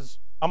be, because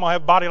I'm going to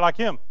have a body like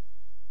Him.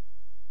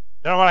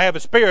 Then I'm going to have a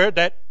spirit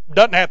that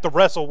doesn't have to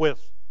wrestle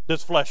with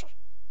this flesh.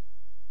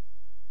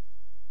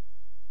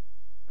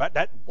 But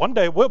that one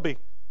day will be.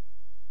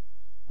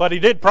 But He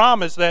did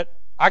promise that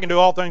I can do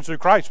all things through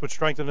Christ, which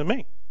strengtheneth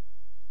me.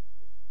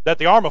 That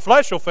the arm of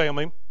flesh will fail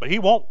me, but He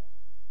won't.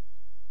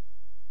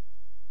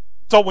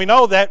 So we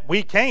know that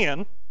we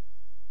can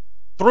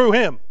through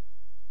Him.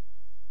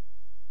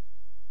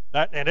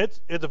 And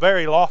it's a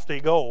very lofty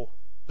goal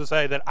to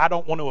say that I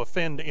don't want to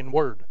offend in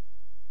word.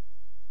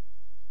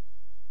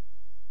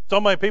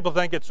 So many people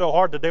think it's so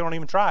hard that they don't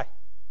even try.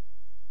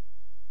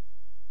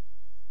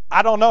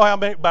 I don't know how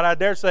many, but I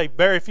dare say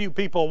very few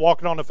people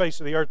walking on the face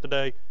of the earth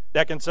today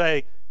that can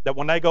say that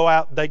when they go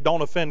out, they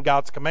don't offend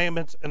God's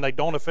commandments and they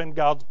don't offend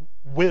God's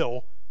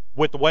will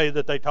with the way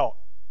that they talk.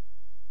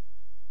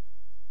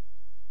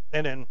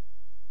 And then,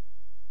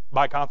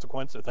 by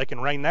consequence, if they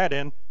can rein that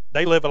in,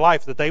 they live a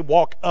life that they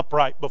walk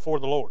upright before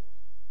the Lord.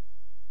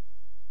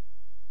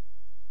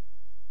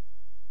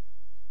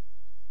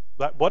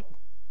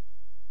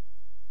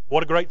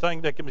 What a great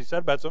thing that can be said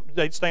about something.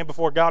 They'd stand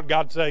before God.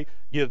 God say,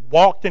 you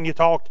walked and you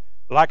talked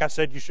like I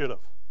said you should have.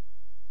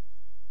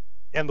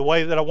 And the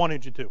way that I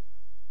wanted you to.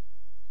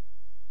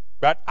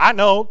 Right? I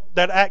know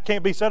that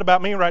can't be said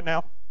about me right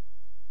now.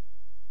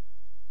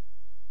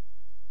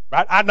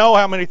 Right? I know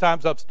how many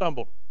times I've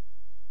stumbled.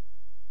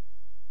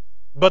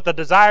 But the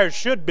desire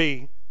should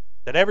be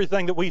that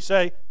everything that we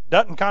say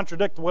doesn't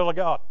contradict the will of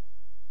God.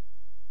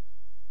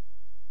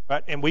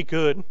 Right? And we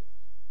could,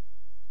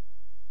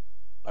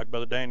 like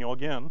Brother Daniel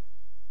again,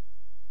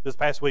 this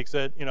past week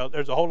said,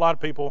 there's a whole lot of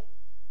people,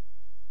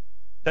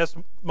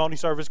 testimony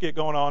service get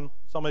going on,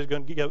 somebody's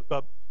going to give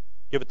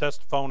a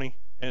testimony,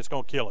 and it's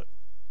going to kill it.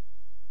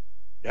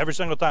 Every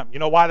single time. You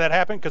know why that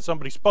happened? Because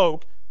somebody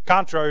spoke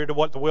contrary to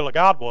what the will of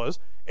God was,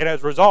 and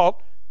as a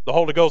result, the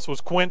Holy Ghost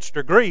was quenched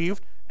or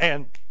grieved,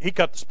 and He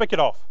cut the spigot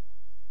off.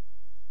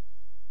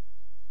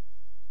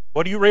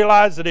 But do you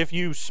realize that if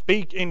you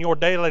speak in your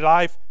daily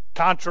life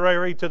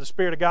contrary to the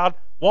Spirit of God,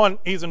 one,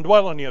 He's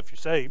indwelling you if you're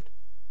saved.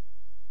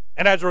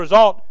 And as a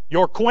result,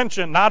 you're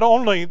quenching not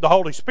only the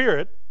Holy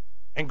Spirit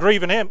and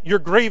grieving Him, you're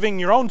grieving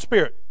your own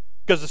spirit.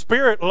 Because the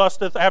Spirit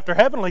lusteth after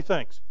heavenly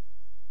things.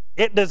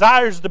 It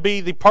desires to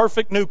be the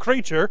perfect new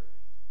creature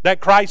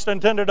that Christ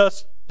intended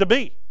us to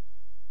be.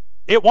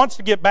 It wants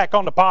to get back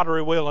on the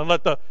pottery wheel and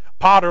let the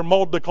potter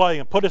mold the clay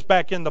and put us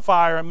back in the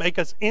fire and make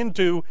us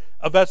into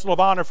a vessel of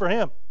honor for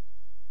Him.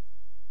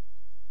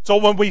 So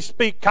when we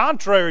speak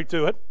contrary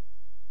to it,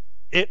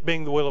 it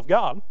being the will of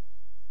God,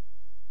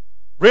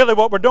 really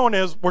what we're doing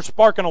is we're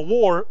sparking a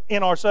war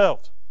in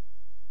ourselves.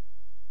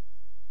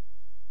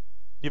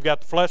 You've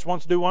got the flesh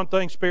wants to do one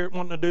thing, spirit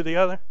wanting to do the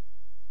other.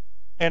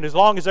 And as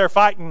long as they're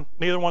fighting,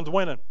 neither one's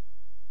winning.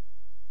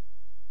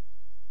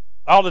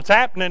 All that's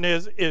happening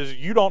is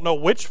you don't know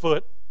which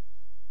foot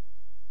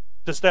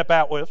to step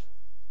out with.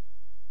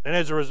 And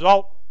as a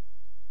result,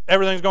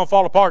 everything's going to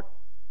fall apart.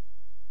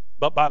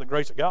 But by the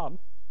grace of God.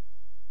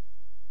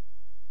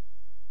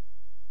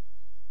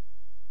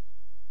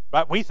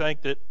 Right? We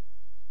think that,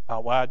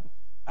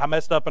 I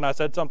messed up and I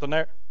said something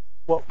there.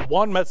 Well,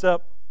 one mess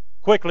up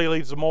quickly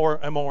leads to more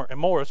and more and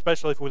more,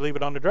 especially if we leave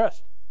it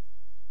underdressed.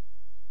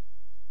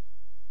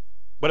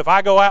 But if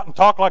I go out and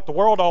talk like the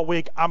world all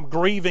week, I'm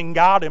grieving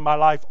God in my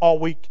life all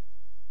week.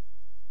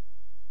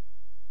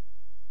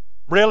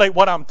 Really,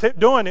 what I'm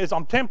doing is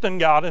I'm tempting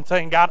God and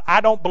saying, God,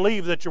 I don't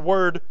believe that your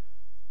word,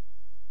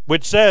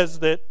 which says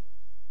that,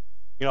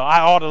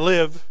 I ought to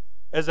live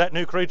as that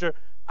new creature,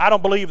 I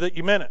don't believe that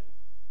you meant it.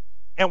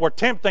 And we're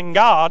tempting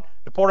God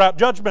to pour out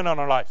judgment on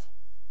our life,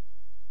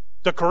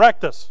 to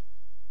correct us.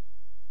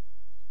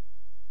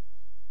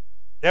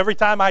 Every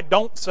time I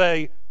don't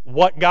say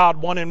what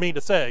God wanted me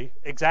to say,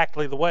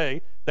 exactly the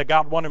way that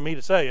God wanted me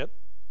to say it,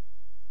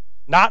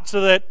 not so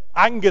that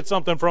I can get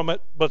something from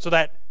it, but so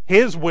that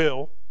His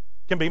will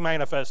can be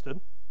manifested.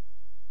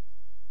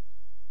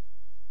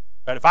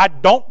 But if I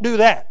don't do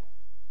that,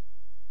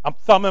 I'm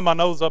thumbing my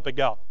nose up at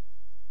God.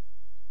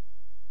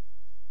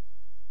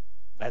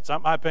 That's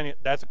not my opinion.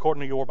 That's according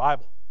to your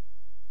Bible.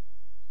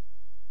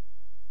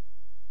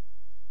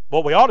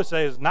 What we ought to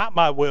say is not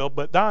my will,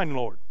 but thine,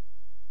 Lord.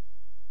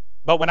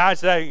 But when I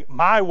say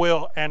my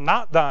will and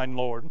not thine,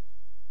 Lord,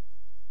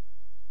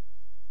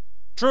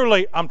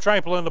 truly I'm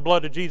trampling the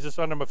blood of Jesus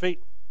under my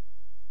feet.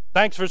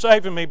 Thanks for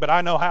saving me, but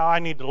I know how I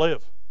need to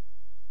live.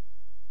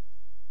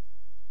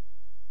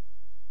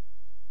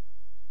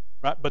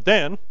 Right? But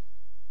then,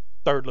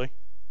 thirdly,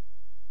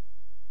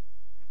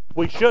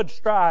 we should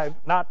strive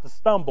not to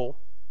stumble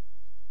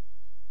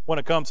when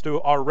it comes to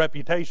our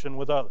reputation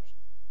with others.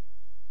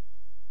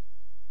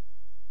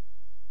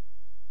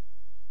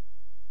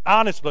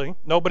 Honestly,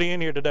 nobody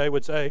in here today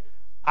would say,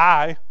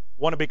 I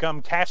want to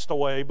become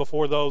castaway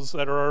before those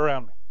that are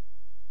around me.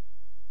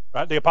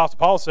 Right? The Apostle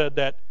Paul said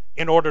that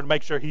in order to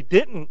make sure he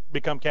didn't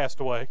become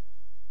castaway,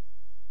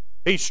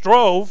 he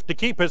strove to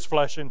keep his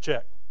flesh in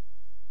check.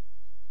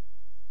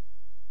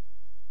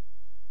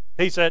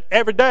 He said,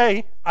 every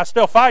day I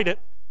still fight it,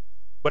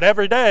 but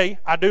every day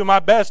I do my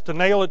best to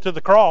nail it to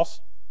the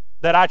cross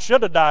that I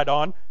should have died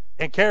on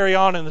and carry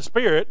on in the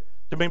Spirit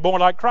to be more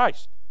like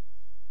Christ.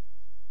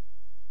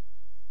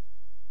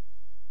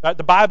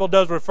 The Bible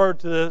does refer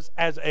to this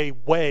as a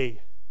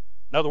way.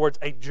 In other words,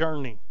 a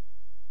journey.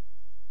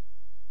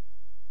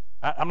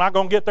 I'm not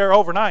going to get there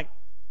overnight,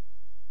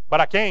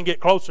 but I can get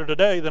closer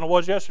today than I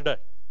was yesterday.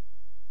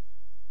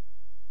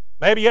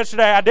 Maybe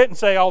yesterday I didn't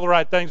say all the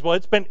right things. Well,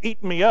 it's been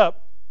eating me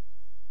up.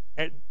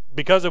 And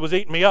because it was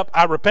eating me up,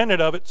 I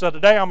repented of it. So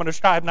today I'm going to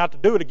strive not to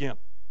do it again.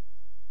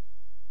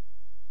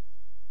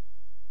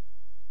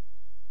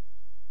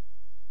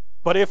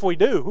 But if we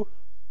do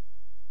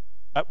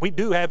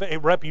have a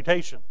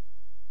reputation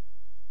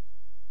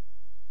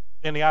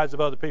in the eyes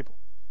of other people.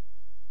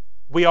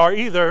 We are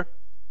either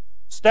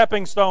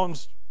stepping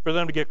stones for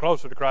them to get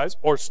closer to Christ,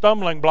 or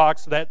stumbling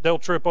blocks that they'll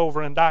trip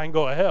over and die and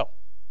go to hell.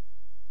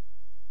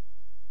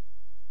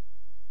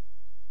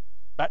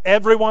 But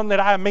everyone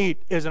that I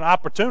meet is an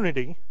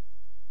opportunity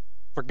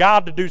for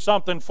God to do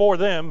something for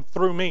them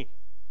through me.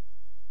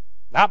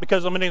 Not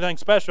because I'm anything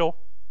special,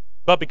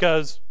 but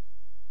because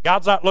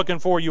God's not looking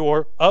for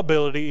your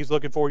ability, He's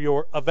looking for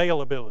your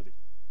availability.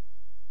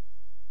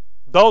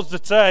 Those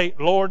that say,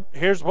 Lord,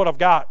 here's what I've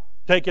got,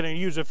 take it and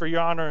use it for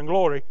your honor and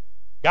glory,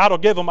 God will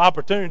give them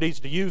opportunities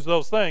to use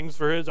those things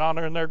for His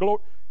honor and their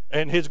glory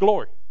and His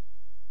glory.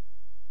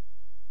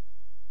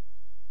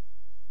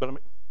 But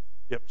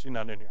yep, she's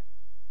not in here.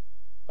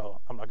 Oh,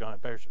 I'm not going to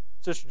embarrass her.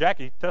 Sister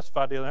Jackie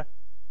testified the other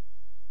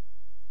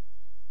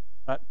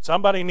day.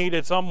 Somebody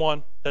needed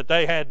someone that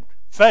they had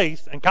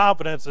faith and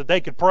confidence that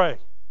they could pray.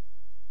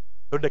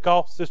 Who did they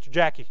call? Sister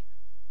Jackie.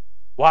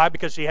 Why?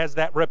 Because she has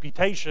that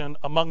reputation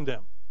among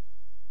them.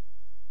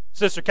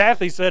 Sister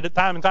Kathy said it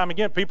time and time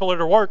again, people at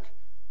her work,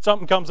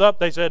 something comes up,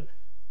 they said,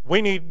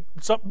 we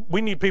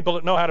need people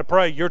that know how to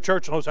pray. Your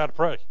church knows how to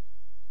pray.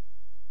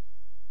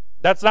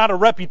 That's not a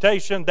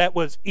reputation that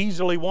was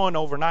easily won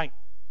overnight.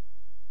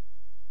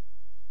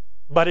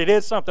 But it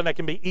is something that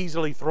can be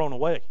easily thrown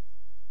away.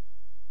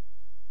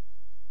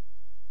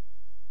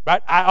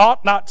 Right? I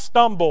ought not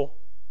stumble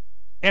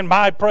in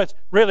my presence.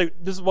 Really,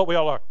 this is what we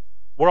all are.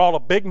 We're all a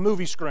big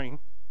movie screen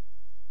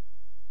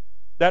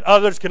that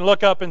others can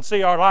look up and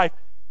see our life.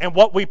 And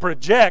what we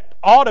project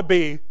ought to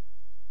be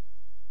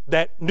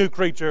that new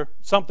creature,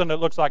 something that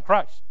looks like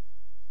Christ.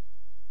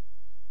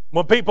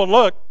 When people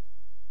look,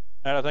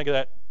 and I think of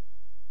that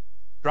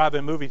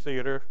drive-in movie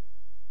theater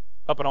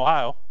up in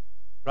Ohio,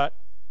 right?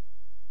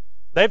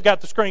 They've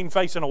got the screen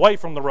facing away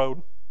from the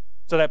road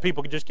so that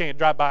people just can't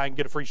drive by and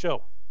get a free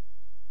show.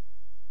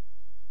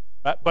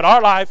 Right? But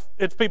our life,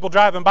 it's people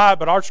driving by,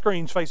 but our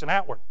screen's facing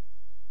outward.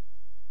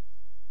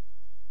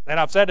 And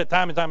I've said it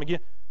time and time again,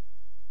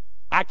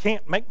 I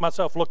can't make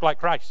myself look like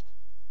Christ.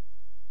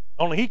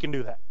 Only He can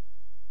do that.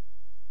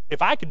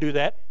 If I could do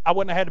that, I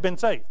wouldn't have had to been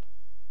saved.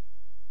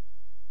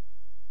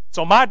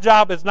 So my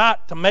job is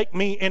not to make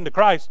me into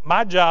Christ.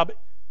 My job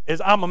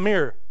is I'm a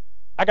mirror.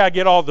 I got to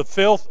get all the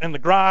filth and the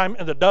grime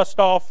and the dust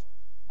off,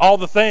 all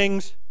the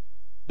things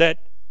that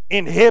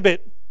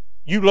inhibit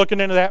you looking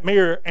into that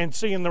mirror and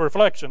seeing the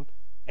reflection.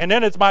 And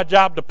then it's my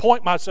job to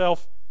point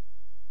myself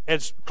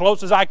as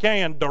close as I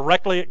can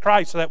directly at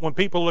Christ so that when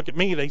people look at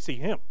me, they see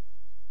Him.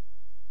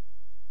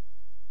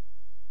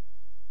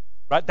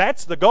 Right?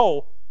 That's the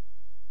goal.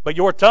 But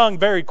your tongue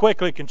very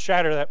quickly can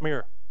shatter that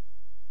mirror.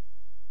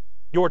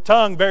 Your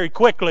tongue very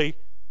quickly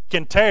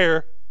can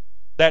tear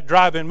that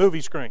drive-in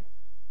movie screen.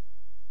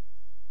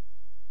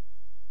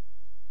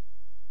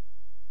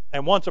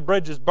 And once a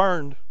bridge is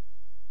burned,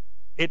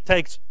 it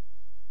takes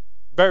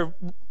very,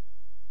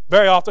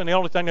 very often the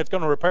only thing that's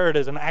going to repair it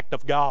is an act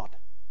of God.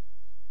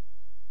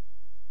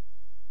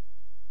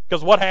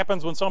 Because what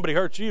happens when somebody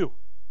hurts you?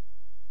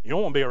 You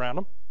don't want to be around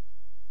them.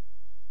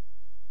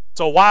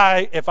 So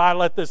why, if I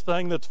let this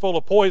thing that's full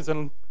of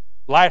poison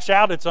lash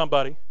out at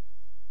somebody,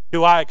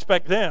 do I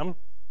expect them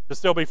to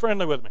still be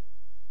friendly with me?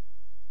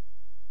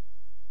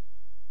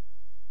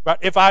 But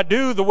if I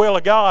do the will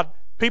of God,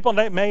 people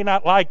may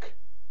not like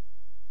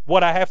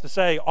what I have to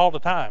say all the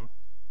time,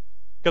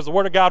 because the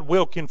Word of God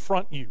will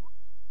confront you.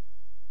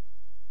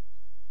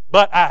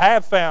 But I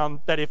have found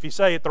that if you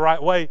say it the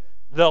right way,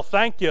 they'll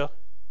thank you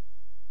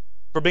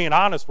for being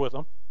honest with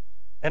them,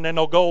 and then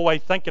they'll go away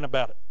thinking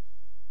about it.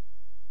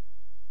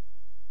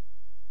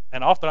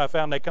 And often I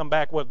found they come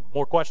back with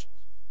more questions.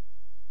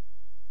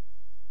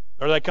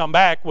 Or they come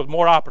back with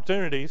more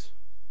opportunities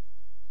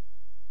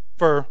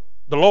for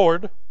the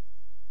Lord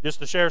just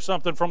to share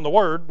something from the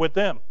Word with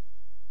them.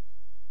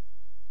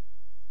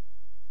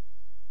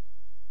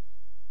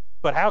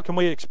 But how can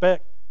we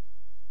expect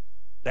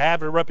to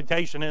have a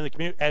reputation in the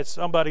community as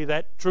somebody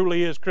that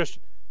truly is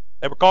Christian?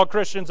 They were called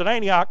Christians in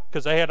Antioch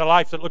because they had a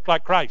life that looked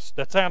like Christ,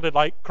 that sounded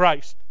like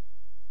Christ.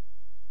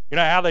 You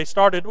know how they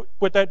started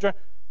with that journey?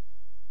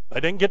 They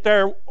didn't get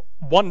there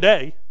one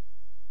day,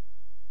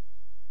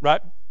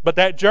 right? But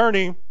that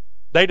journey,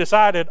 they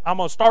decided, I'm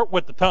going to start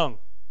with the tongue.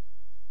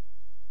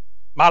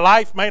 My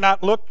life may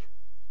not look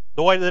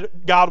the way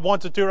that God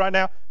wants it to right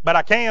now, but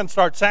I can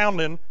start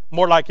sounding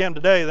more like Him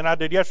today than I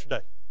did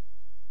yesterday.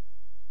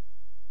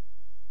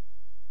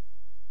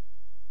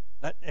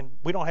 And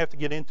we don't have to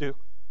get into,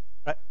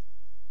 right?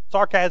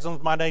 Sarcasm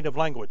is my native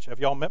language. Have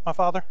y'all met my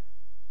father?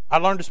 I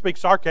learned to speak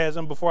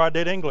sarcasm before I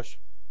did English.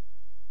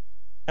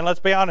 And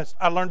let's be honest,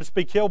 I learned to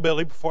speak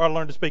hillbilly before I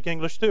learned to speak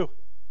English too.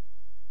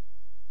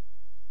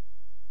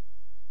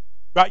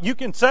 Right? You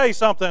can say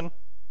something,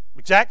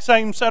 exact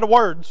same set of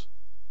words,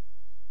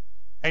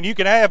 and you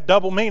can have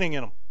double meaning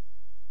in them.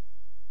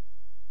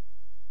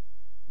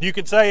 You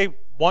can say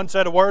one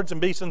set of words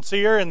and be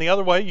sincere, and the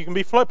other way you can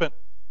be flippant.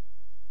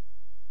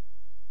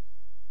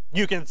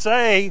 You can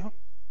say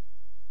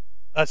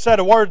a set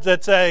of words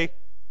that say,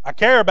 I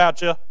care about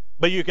you,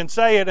 but you can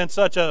say it in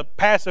such a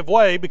passive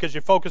way because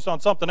you're focused on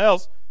something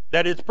else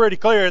that it's pretty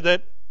clear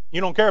that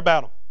you don't care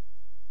about them.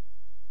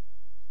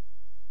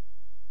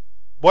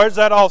 Where does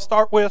that all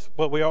start with?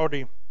 Well, we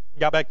already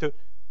got back to it.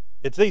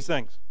 It's these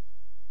things.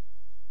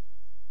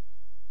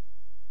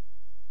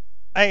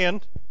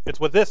 And it's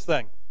with this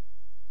thing.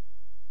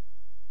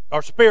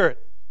 Our spirit.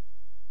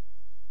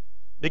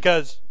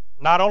 Because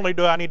not only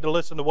do I need to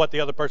listen to what the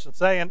other person's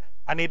saying,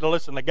 I need to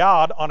listen to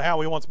God on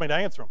how He wants me to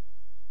answer them.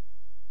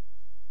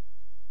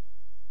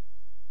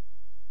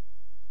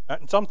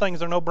 And some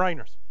things are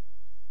no-brainers.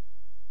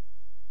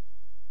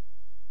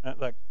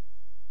 Like,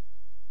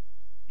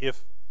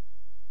 if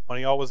one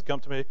of y'all was to come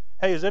to me,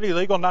 hey, is it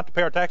illegal not to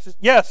pay our taxes?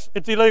 Yes,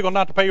 it's illegal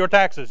not to pay your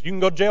taxes. You can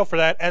go to jail for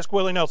that. Ask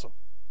Willie Nelson.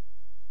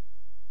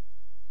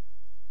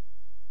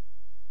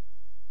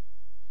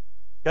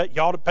 Okay,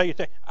 y'all to pay your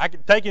taxes. I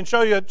can take you and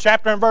show you a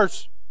chapter and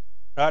verse.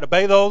 Right,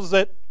 obey those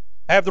that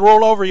have the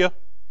rule over you,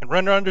 and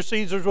render unto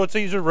Caesar what's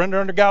Caesar, render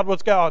unto God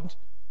what's God's.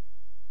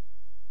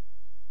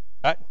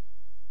 Right?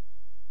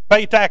 Pay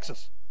your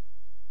taxes.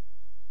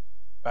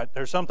 Right?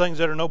 There's some things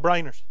that are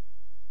no-brainers.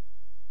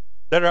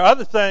 There are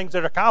other things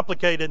that are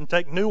complicated and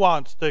take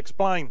nuance to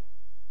explain.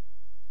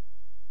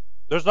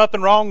 There's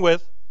nothing wrong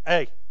with,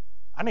 hey,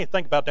 I need to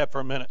think about that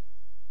for a minute.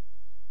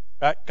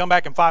 Right? Come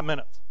back in 5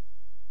 minutes.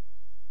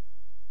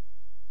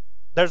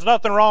 There's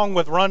nothing wrong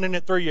with running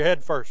it through your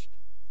head first.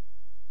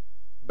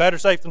 Better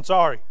safe than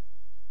sorry.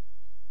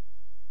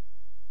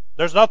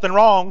 There's nothing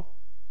wrong,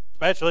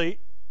 especially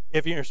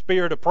if you're in a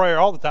spirit of prayer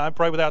all the time,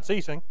 pray without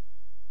ceasing.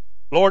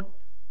 Lord,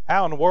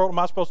 how in the world am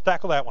I supposed to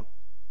tackle that one?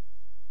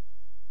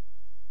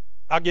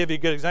 I'll give you a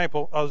good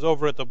example. I was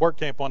over at the work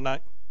camp one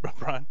night, Brother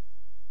Brian,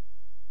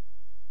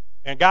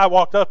 and a guy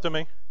walked up to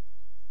me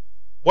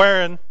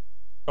wearing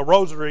a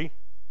rosary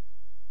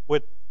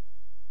with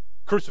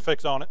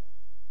crucifix on it,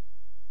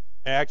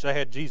 and actually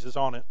had Jesus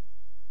on it.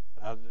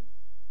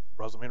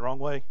 Rubs me the wrong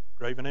way.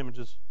 Graven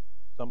images.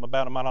 Something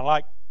about them I don't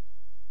like.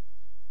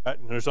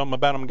 There's something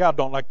about them God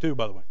don't like too,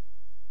 by the way.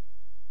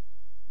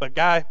 But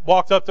guy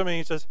walks up to me and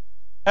he says,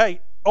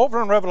 hey,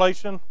 over in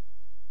Revelation,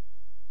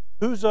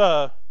 who's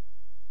that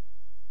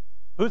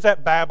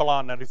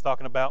Babylon that he's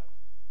talking about?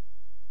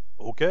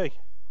 Okay.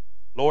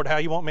 Lord, how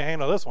you want me to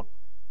handle this one?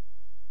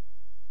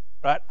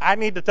 Right? I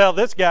need to tell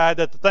this guy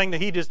that the thing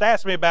that he just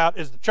asked me about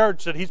is the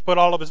church that he's put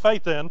all of his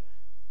faith in,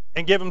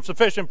 and give him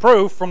sufficient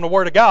proof from the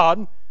Word of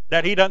God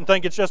that he doesn't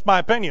think it's just my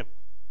opinion.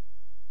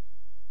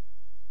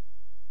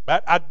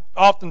 But I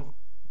often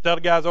tell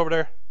the guys over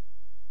there,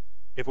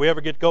 if we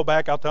ever get to go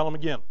back, I'll tell them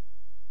again.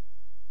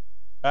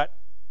 Right?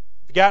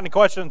 If you got any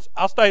questions,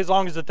 I'll stay as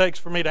long as it takes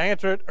for me to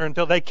answer it or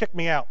until they kick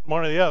me out,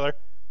 one or the other.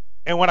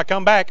 And when I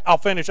come back, I'll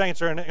finish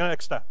answering it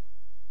next time.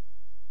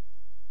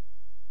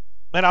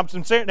 And I'm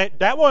sincere.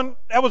 That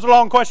was a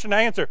long question to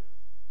answer.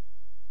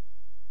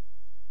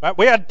 Right?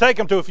 We had to take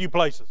him to a few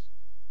places.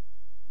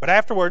 But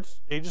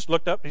afterwards, he just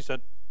looked up and he said,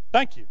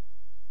 thank you.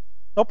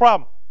 No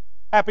problem.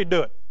 Happy to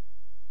do it.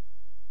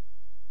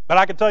 But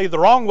I can tell you the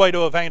wrong way to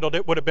have handled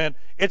it would have been,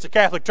 it's a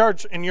Catholic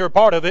church and you're a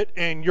part of it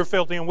and you're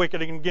filthy and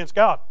wicked and against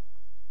God.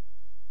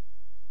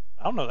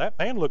 I don't know that.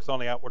 Man looks on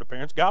the outward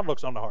appearance. God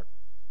looks on the heart.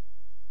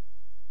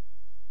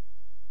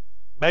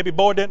 Maybe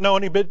boy didn't know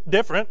any bit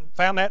different.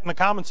 Found that in the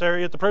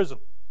commissary at the prison.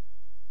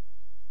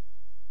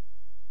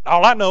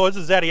 All I know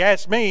is that he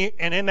asked me,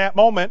 and in that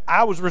moment,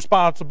 I was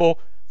responsible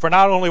for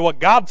not only what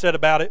God said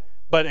about it,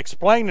 but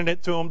explaining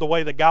it to him the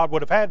way that God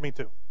would have had me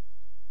to.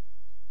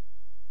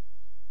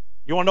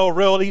 You want to know a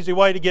real easy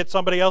way to get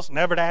somebody else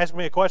never to ask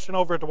me a question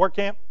over at the work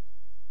camp?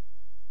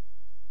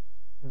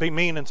 Be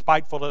mean and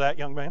spiteful to that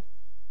young man.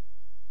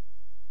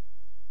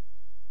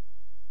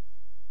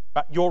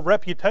 Your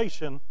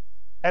reputation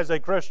as a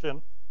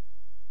Christian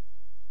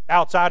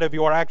outside of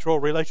your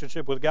actual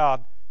relationship with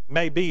God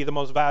may be the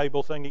most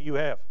valuable thing that you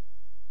have.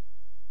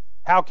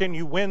 How can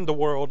you win the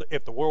world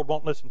if the world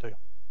won't listen to you?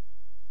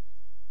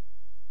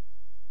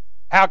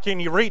 How can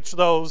you reach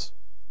those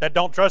that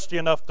don't trust you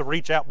enough to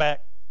reach out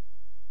back?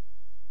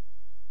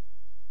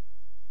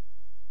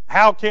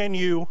 How can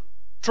you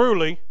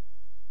truly,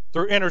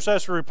 through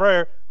intercessory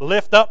prayer,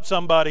 lift up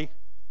somebody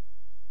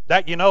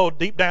that you know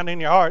deep down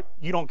in your heart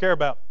you don't care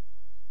about.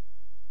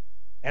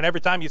 And every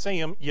time you see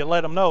them, you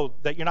let them know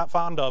that you're not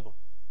fond of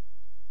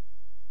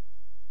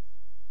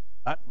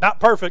them. Not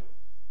perfect.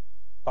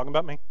 Talking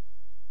about me.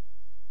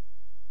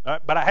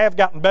 But I have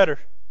gotten better.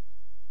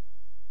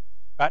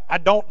 I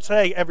don't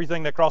say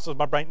everything that crosses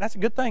my brain. That's a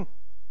good thing.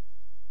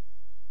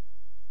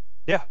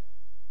 Yeah.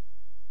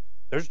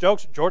 There's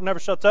jokes. Jordan never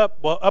shuts up.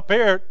 Well, up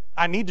here,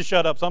 I need to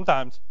shut up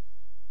sometimes.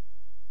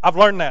 I've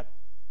learned that.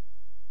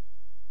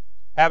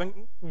 Haven't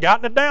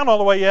gotten it down all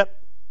the way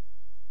yet.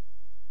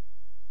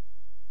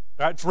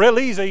 It's real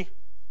easy.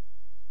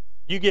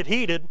 You get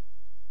heated.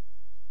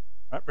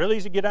 Real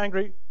easy to get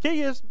angry.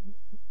 Key is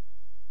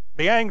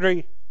be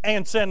angry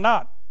and sin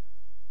not.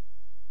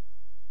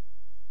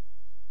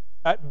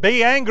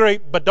 Be angry,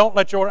 but don't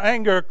let your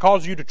anger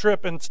cause you to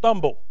trip and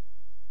stumble.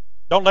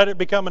 Don't let it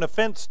become an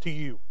offense to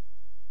you.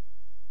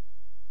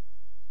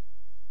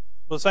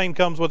 The same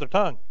comes with the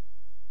tongue.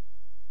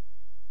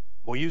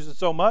 We use it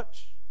so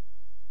much,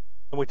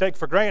 and we take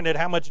for granted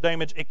how much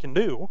damage it can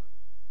do.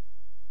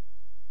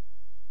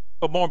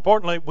 But more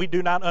importantly, we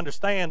do not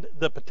understand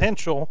the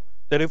potential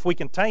that if we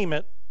can tame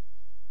it,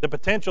 the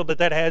potential that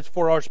that has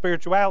for our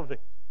spirituality.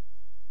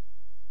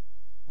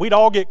 We'd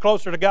all get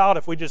closer to God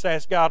if we just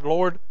asked God,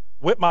 Lord,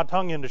 whip my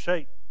tongue into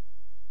shape.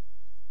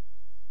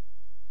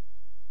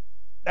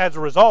 As a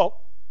result,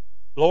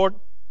 Lord,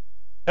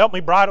 help me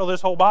bridle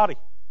this whole body.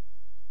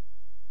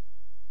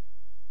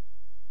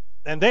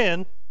 And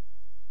then,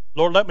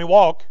 Lord, let me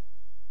walk,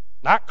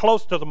 not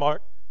close to the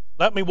mark,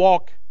 let me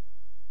walk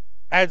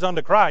as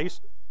unto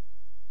Christ.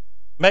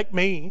 Make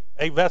me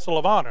a vessel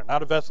of honor,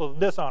 not a vessel of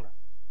dishonor.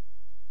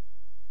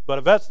 But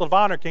a vessel of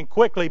honor can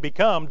quickly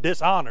become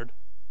dishonored.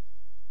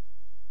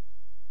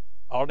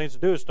 All it needs to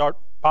do is start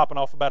popping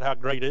off about how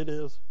great it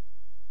is.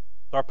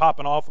 Start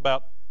popping off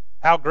about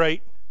how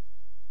great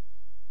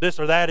this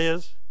or that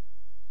is,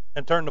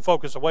 and turn the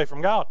focus away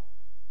from God.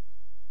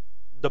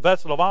 The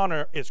vessel of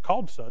honor is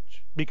called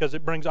such because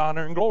it brings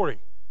honor and glory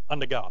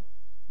unto God,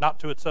 not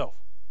to itself.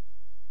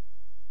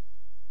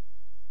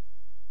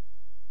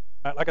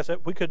 Like I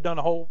said, we could have done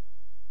a whole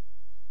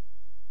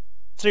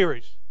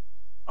series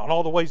on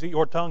all the ways that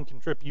your tongue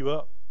can trip you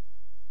up.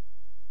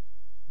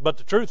 But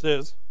the truth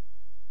is,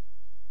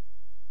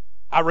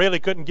 I really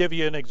couldn't give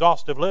you an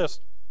exhaustive list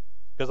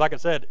because, like I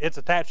said, it's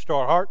attached to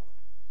our heart.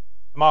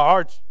 My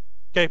heart's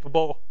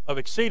capable of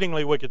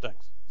exceedingly wicked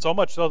things, so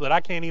much so that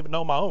I can't even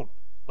know my own,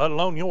 let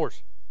alone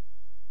yours.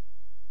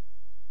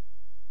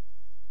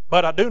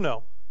 But I do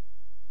know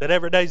that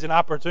every day is an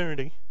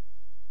opportunity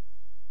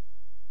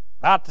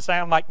not to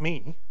sound like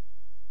me,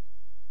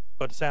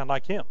 but to sound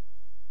like Him.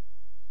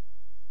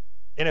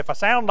 And if I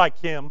sound like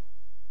Him,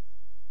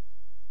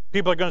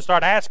 people are going to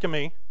start asking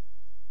me,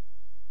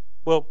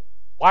 well,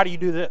 why do you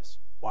do this?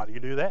 Why do you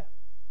do that?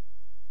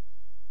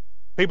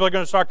 People are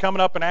going to start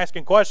coming up and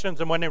asking questions,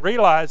 and when they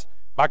realize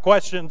my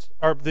questions,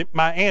 or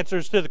my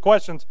answers to the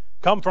questions,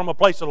 come from a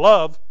place of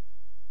love,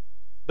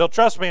 they'll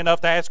trust me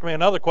enough to ask me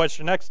another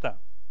question next time.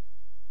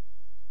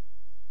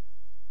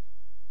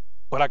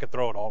 But I could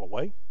throw it all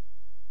away.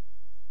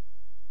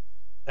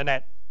 And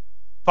that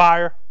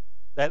fire,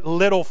 that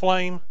little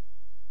flame,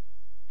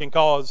 can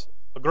cause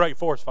a great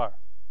forest fire.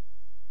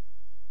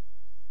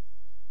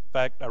 In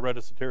fact, I read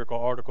a satirical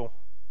article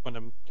when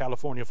the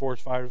California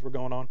forest fires were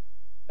going on.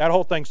 That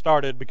whole thing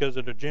started because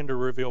at a gender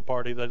reveal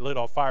party, they lit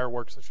off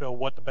fireworks to show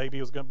what the baby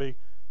was going to be,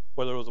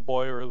 whether it was a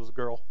boy or it was a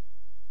girl.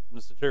 And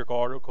the satirical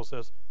article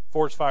says,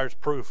 forest fires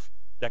proof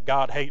that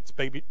God hates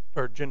baby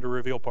or gender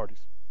reveal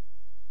parties.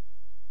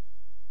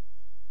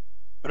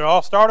 But it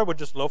all started with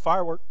just a little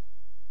firework.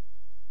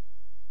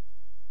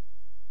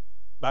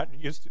 Not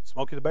used to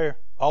Smokey the Bear.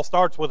 All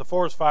starts with a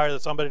forest fire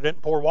that somebody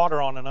didn't pour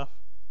water on enough.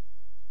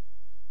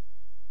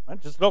 Right?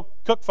 Just a little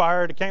cook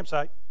fire at a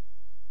campsite.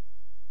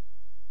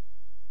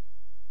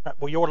 Right?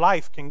 Well, your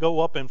life can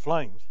go up in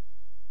flames.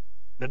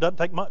 And it doesn't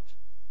take much.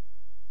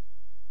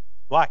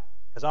 Why?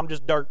 Because I'm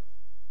just dirt.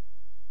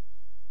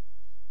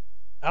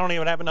 I don't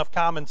even have enough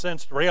common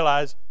sense to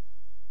realize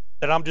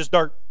that I'm just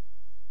dirt.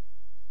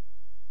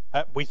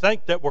 We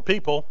think that we're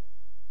people,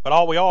 but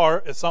all we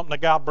are is something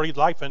that God breathed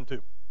life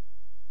into.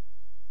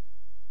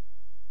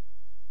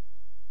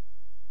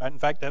 In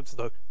fact, that's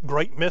the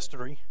great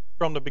mystery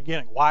from the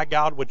beginning, why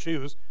God would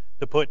choose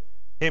to put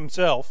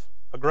Himself,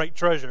 a great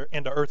treasure,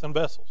 into earthen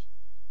vessels.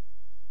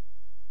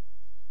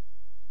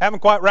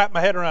 Haven't quite wrapped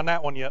my head around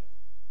that one yet.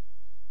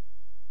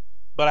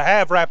 But I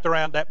have wrapped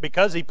around that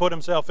because He put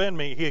Himself in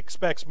me, He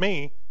expects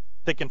me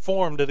to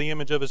conform to the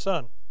image of His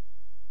Son.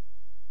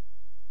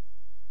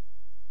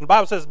 And the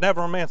Bible says,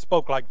 never a man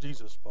spoke like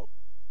Jesus spoke.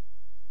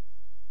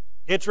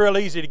 It's real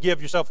easy to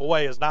give yourself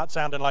away as not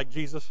sounding like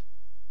Jesus,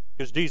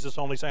 because Jesus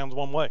only sounds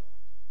one way.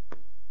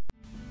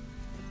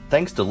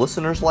 Thanks to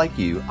listeners like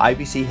you,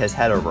 IBC has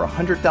had over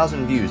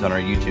 100,000 views on our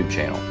YouTube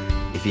channel.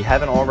 If you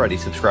haven't already,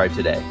 subscribe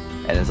today.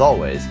 And as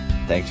always,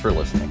 thanks for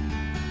listening.